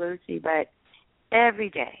I Love Lucy, but every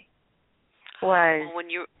day was. Well,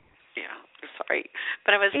 sorry,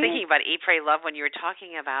 but I was thinking about Eat, Pray, Love when you were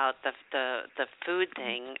talking about the food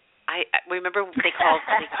thing. I remember they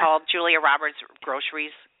called Julia Roberts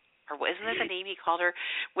groceries. Or isn't that the name he called her?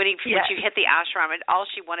 When you hit the ashram, and all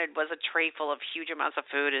she wanted was a tray full of huge amounts of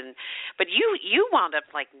food, but you wound up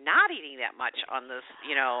not eating that much on this,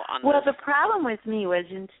 Well, the problem with me was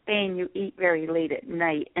in Spain you eat very late at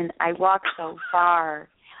night, and I walked so far,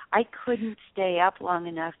 I couldn't stay up long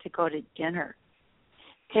enough to go to dinner.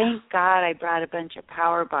 Thank God I brought a bunch of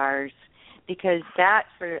power bars, because that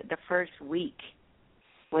for the first week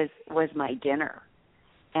was my dinner.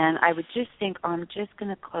 And I would just think, I'm just going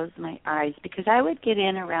to close my eyes, because I would get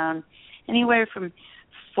in around anywhere from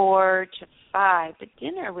 4 to 5, but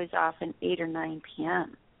dinner was often 8 or 9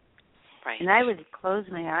 p.m. Right. And I would close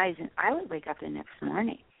my eyes, and I would wake up the next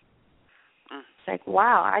morning. It's like,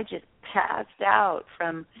 wow, I just passed out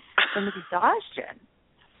from exhaustion.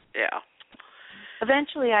 Yeah.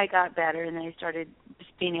 Eventually I got better, and I started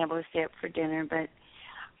being able to stay up for dinner, but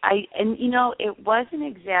it wasn't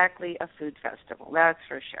exactly a food festival, that's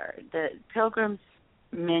for sure. The Pilgrim's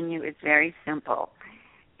menu is very simple,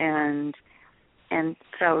 and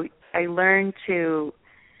so I learned to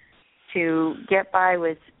get by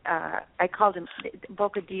with I called them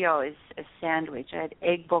bocadillo is a sandwich. I had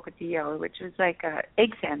egg bocadillo, which was like a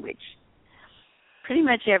egg sandwich, pretty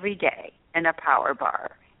much every day, and a power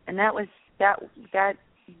bar, and that was that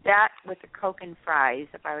with the Coke and fries,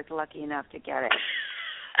 if I was lucky enough to get it.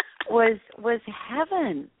 was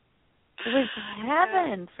heaven. It was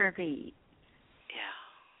heaven for me. Yeah,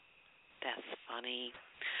 that's funny.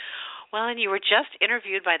 Well, and you were just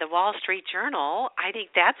interviewed by the Wall Street Journal. I think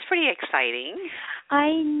that's pretty exciting.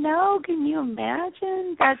 I know. Can you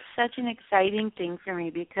imagine? That's such an exciting thing for me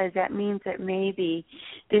because that means that maybe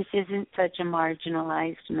this isn't such a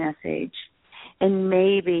marginalized message, and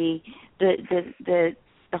maybe the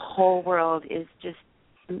whole world is just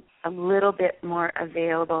a little bit more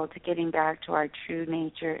available to getting back to our true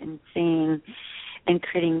nature and seeing and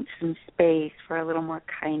creating some space for a little more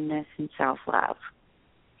kindness and self-love.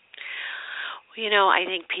 You know, I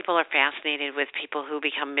think people are fascinated with people who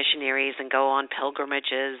become missionaries and go on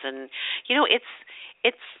pilgrimages, and you know, it's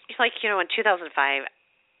like, you know, in 2005,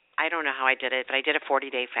 I don't know how I did it, but I did a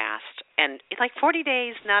 40-day fast, and it's like 40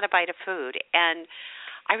 days, not a bite of food. And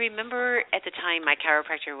I remember at the time my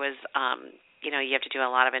chiropractor was, you know, you have to do a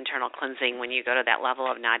lot of internal cleansing when you go to that level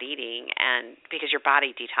of not eating, and because your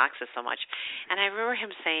body detoxes so much. And I remember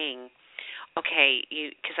him saying, okay,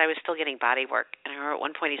 because I was still getting body work. And I remember at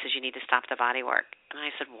one point he says, you need to stop the body work. And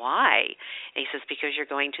I said, why? And he says, because you're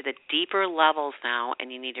going to the deeper levels now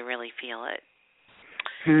and you need to really feel it.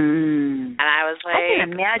 And I was like, I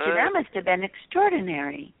can imagine. That must have been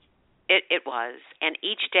extraordinary. It was. And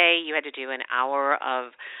each day you had to do an hour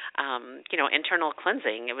of, you know, internal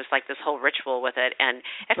cleansing. It was like this whole ritual with it. And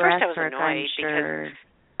at first I was annoyed because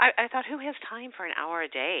I thought, who has time for an hour a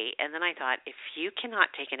day? And then I thought, if you cannot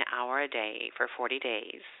take an hour a day for 40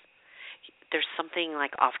 days, there's something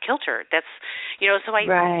like off kilter. That's, you know, so I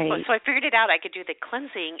figured it out. I could do the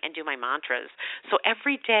cleansing and do my mantras. So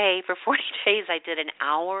every day for 40 days I did an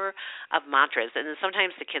hour of mantras. And then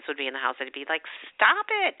sometimes the kids would be in the house. I'd be like, stop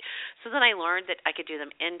it. So then I learned that I could do them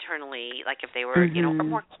internally, like if they were, you know, or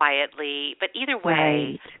more quietly. But either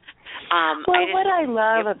way. Well, what I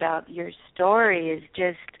love about your story is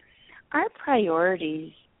just our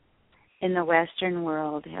priorities in the Western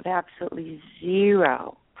world have absolutely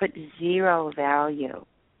put zero value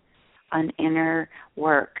on inner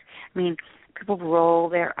work. I mean, people roll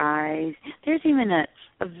their eyes. There's even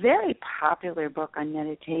a very popular book on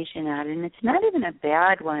meditation out, and it's not even a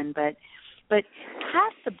bad one, but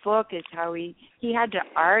half the book is how he had to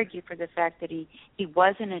argue for the fact that he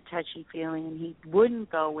wasn't a touchy-feely and he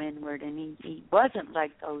wouldn't go inward and he wasn't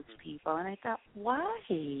like those people. And I thought, why?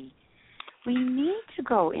 We need to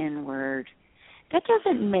go inward. That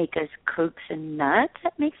doesn't make us kooks and nuts.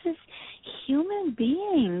 That makes us human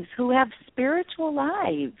beings who have spiritual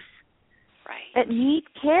lives that need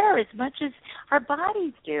care as much as our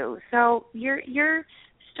bodies do. So your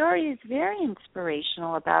story is very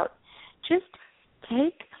inspirational about just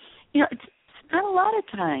take, you know, it's not a lot of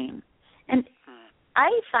time. And I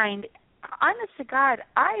find, honest to God,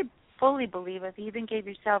 I fully believe if you even gave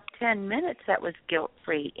yourself 10 minutes, that was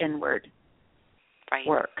guilt-free inward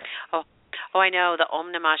work. Oh, I know, the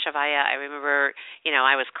Om Namah Shivaya. I remember, you know,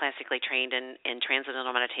 I was classically trained in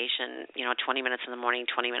transcendental meditation, you know, 20 minutes in the morning,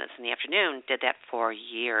 20 minutes in the afternoon, did that for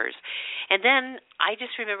years. And then I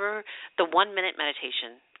just remember the 1-minute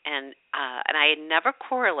meditation. And I had never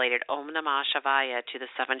correlated Om Namah Shivaya to the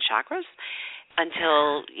 7 chakras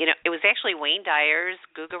until, you know, it was actually Wayne Dyer's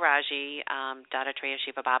Gugaraji, Dattatreya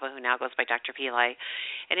Shiva Baba, who now goes by Dr. Pillai.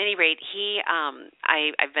 At any rate,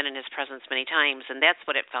 I've been in his presence many times, and that's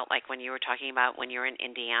what it felt like when you were talking about when you were in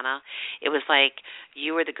Indiana. It was like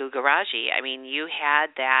you were the Gugaraji. I mean, you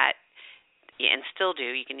had that, and still do.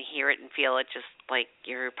 You can hear it and feel it, just like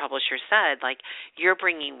your publisher said. Like, you're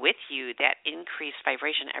bringing with you that increased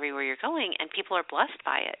vibration everywhere you're going, and people are blessed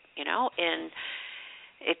by it, you know? And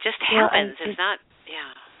it just happens. It's not,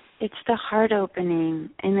 It's the heart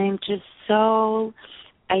opening, and I'm just so,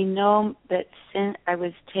 I know that since I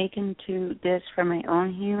was taken to this for my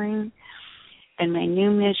own healing and my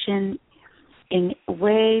new mission, in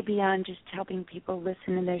way beyond just helping people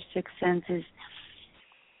listen to their sixth senses,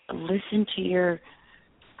 listen to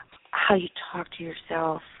how you talk to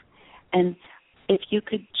yourself. And if you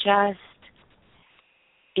could just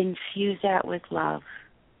infuse that with love,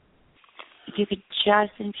 if you could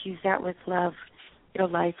just infuse that with love, your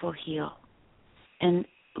life will heal. And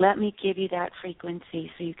let me give you that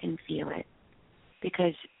frequency so you can feel it,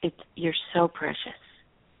 because you're so precious.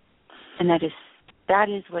 And that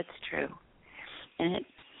is what's true. And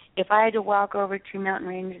if I had to walk over 2 mountain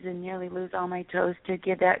ranges and nearly lose all my toes to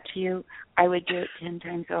give that to you, I would do it 10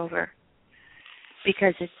 times over,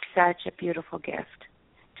 because it's such a beautiful gift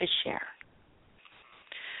to share.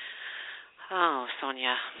 Oh,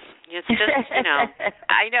 Sonia, it's just, you know,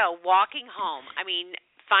 I know, walking home. I mean,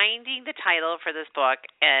 finding the title for this book,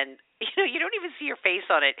 and, you know, you don't even see her face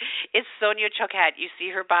on it. It's Sonia Choquette. You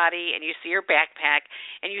see her body, and you see her backpack,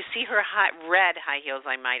 and you see her red high heels,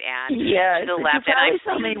 I might add. Yes, to the left. You probably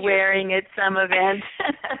saw me wearing at some event.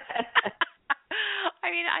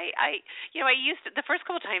 mean, I used to, the first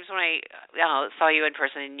couple of times when I saw you in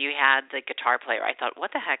person and you had the guitar player, I thought,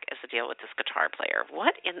 what the heck is the deal with this guitar player?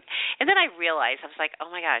 What? And then I realized, I was like,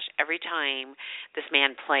 oh my gosh, every time this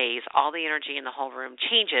man plays, all the energy in the whole room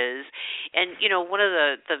changes. And, one of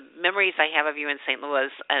the memories I have of you in St.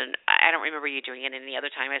 Louis, and I don't remember you doing it any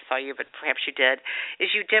other time I saw you, but perhaps you did,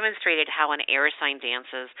 is you demonstrated how an air sign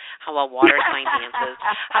dances, how a water sign dances,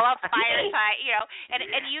 how a fire sign, and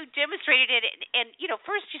you demonstrated it. And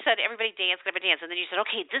first you said everybody dance, and then you said,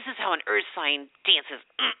 okay, this is how an earth sign dances.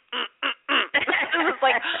 It was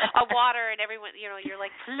like a water, and everyone, you're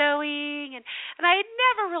like flowing, and I had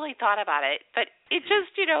never really thought about it, but it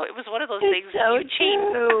just, it was one of those things so you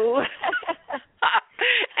changed. true.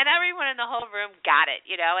 And everyone in the whole room got it,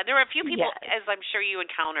 and there were a few people, yes. as I'm sure you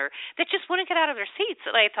encounter, that just wouldn't get out of their seats,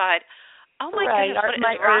 and I thought, oh my right. goodness, what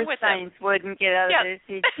my is wrong earth with signs them? wouldn't get out of their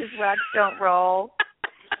seats because rocks don't roll.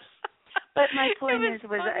 But my point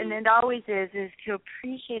was, and it always is to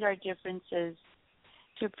appreciate our differences,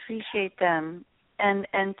 to appreciate them, and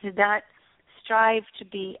to not strive to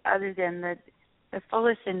be other than the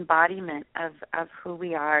fullest embodiment of who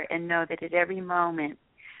we are, and know that at every moment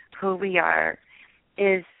who we are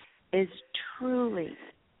is truly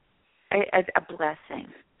a blessing.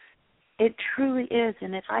 It truly is.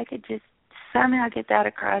 And if I could just somehow get that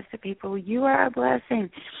across to people, you are a blessing.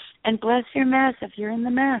 And bless your mess if you're in the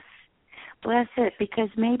mess. Bless it, because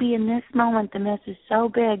maybe in this moment the mess is so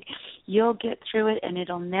big, you'll get through it and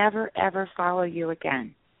it'll never, ever follow you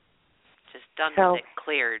again. Just done with it,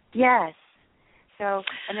 cleared. Yes. So,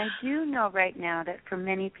 and I do know right now that for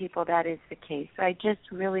many people that is the case. So I just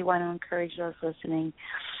really want to encourage those listening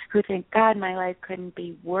who think, God, my life couldn't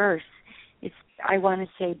be worse. I want to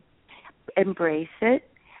say, embrace it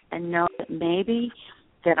and know that maybe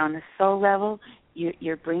that on the soul level,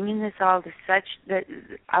 you're bringing this all to such that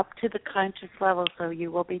up to the conscious level, so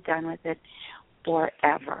you will be done with it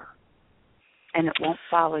forever, and it won't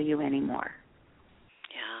follow you anymore.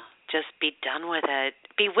 Yeah, just be done with it.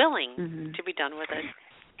 Be willing to be done with it.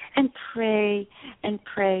 And pray and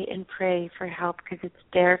pray and pray for help, because it's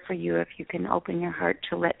there for you if you can open your heart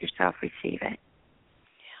to let yourself receive it.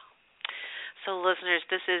 So, listeners,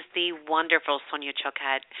 this is the wonderful Sonia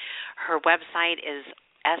Choquette. Her website is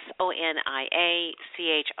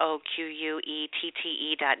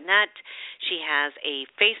SoniaChoquette.net. She has a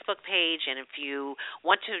Facebook page, and if you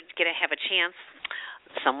want to have a chance,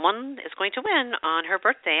 someone is going to win on her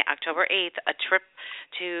birthday, October 8th, a trip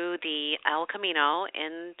to the El Camino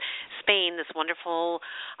in Spain, this wonderful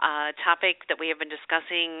topic that we have been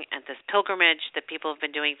discussing at this pilgrimage that people have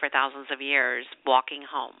been doing for thousands of years, walking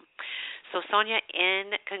home. So, Sonia,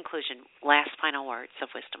 in conclusion, last final words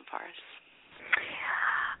of wisdom for us.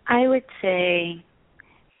 I would say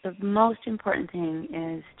the most important thing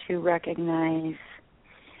is to recognize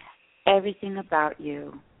everything about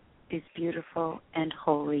you is beautiful and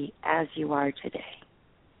holy as you are today.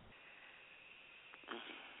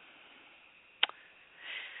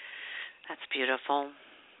 That's beautiful.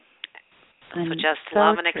 And so just so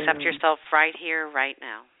love and true. accept yourself right here, right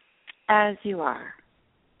now. As you are.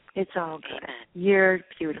 It's all good. Amen. You're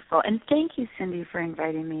beautiful. And thank you, Cynde, for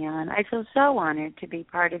inviting me on. I feel so honored to be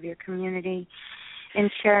part of your community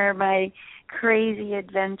and share my crazy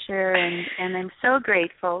adventure. And I'm so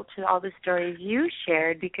grateful to all the stories you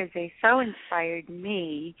shared, because they so inspired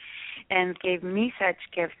me and gave me such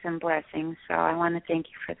gifts and blessings. So I want to thank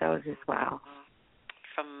you for those as well.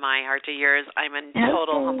 From my heart to yours, I'm in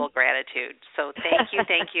total humble gratitude. So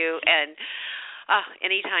thank you. And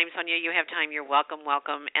anytime, Sonia, you have time, you're welcome.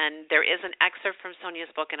 And there is an excerpt from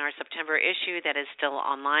Sonia's book in our September issue that is still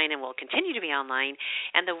online and will continue to be online.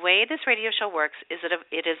 And the way this radio show works is that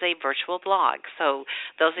it is a virtual blog. So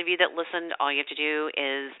those of you that listened, all you have to do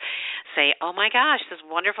is say, oh, my gosh, this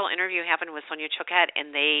wonderful interview happened with Sonia Choquette,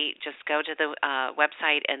 and they just go to the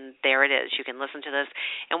website, and there it is. You can listen to this.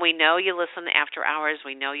 And we know you listen after hours.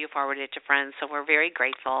 We know you forwarded it to friends, so we're very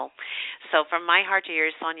grateful. So from my heart to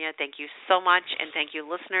yours, Sonia, thank you so much. And thank you,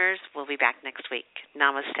 listeners. We'll be back next week.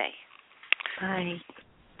 Namaste. Bye.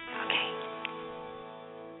 Okay.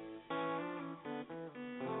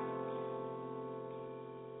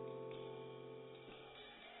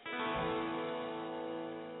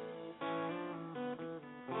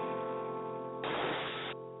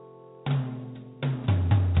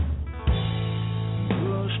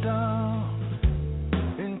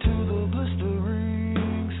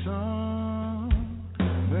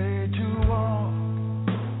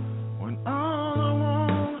 All I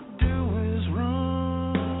wanna do is run.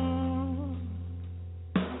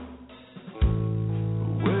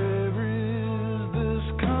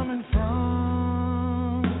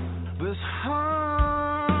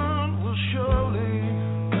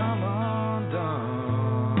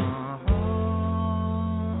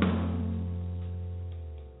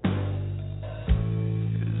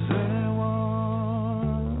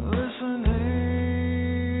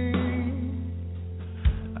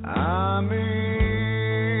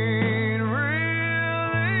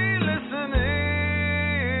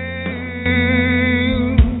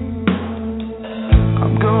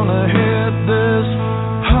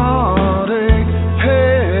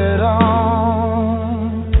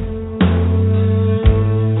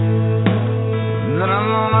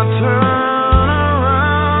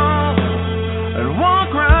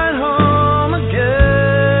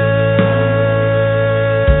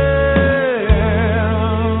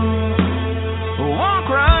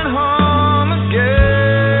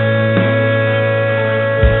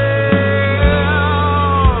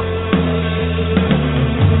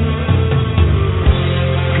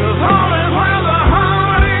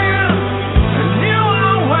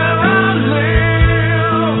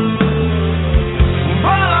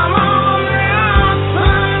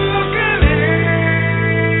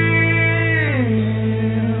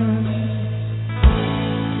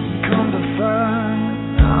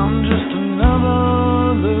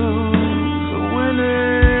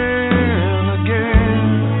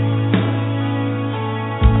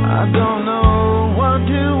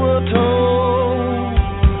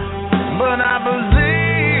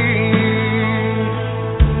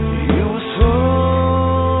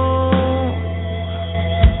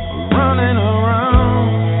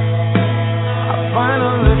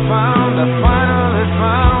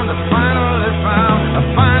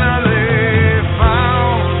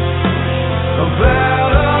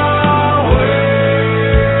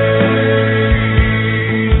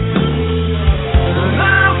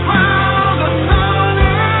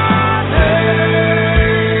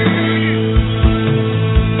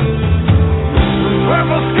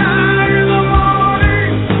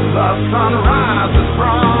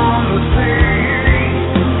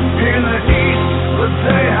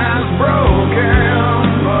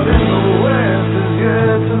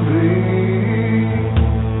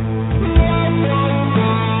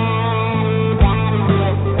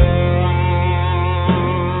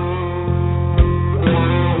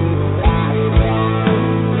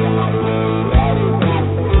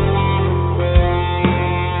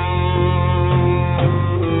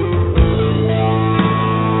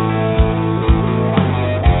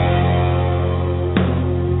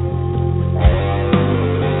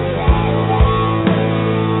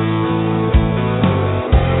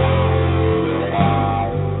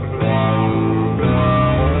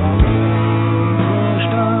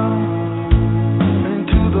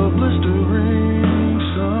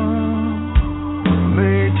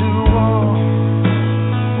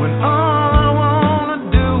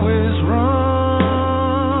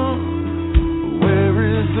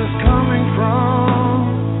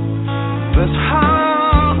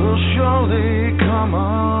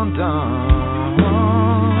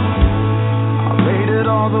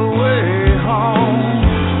 all the way.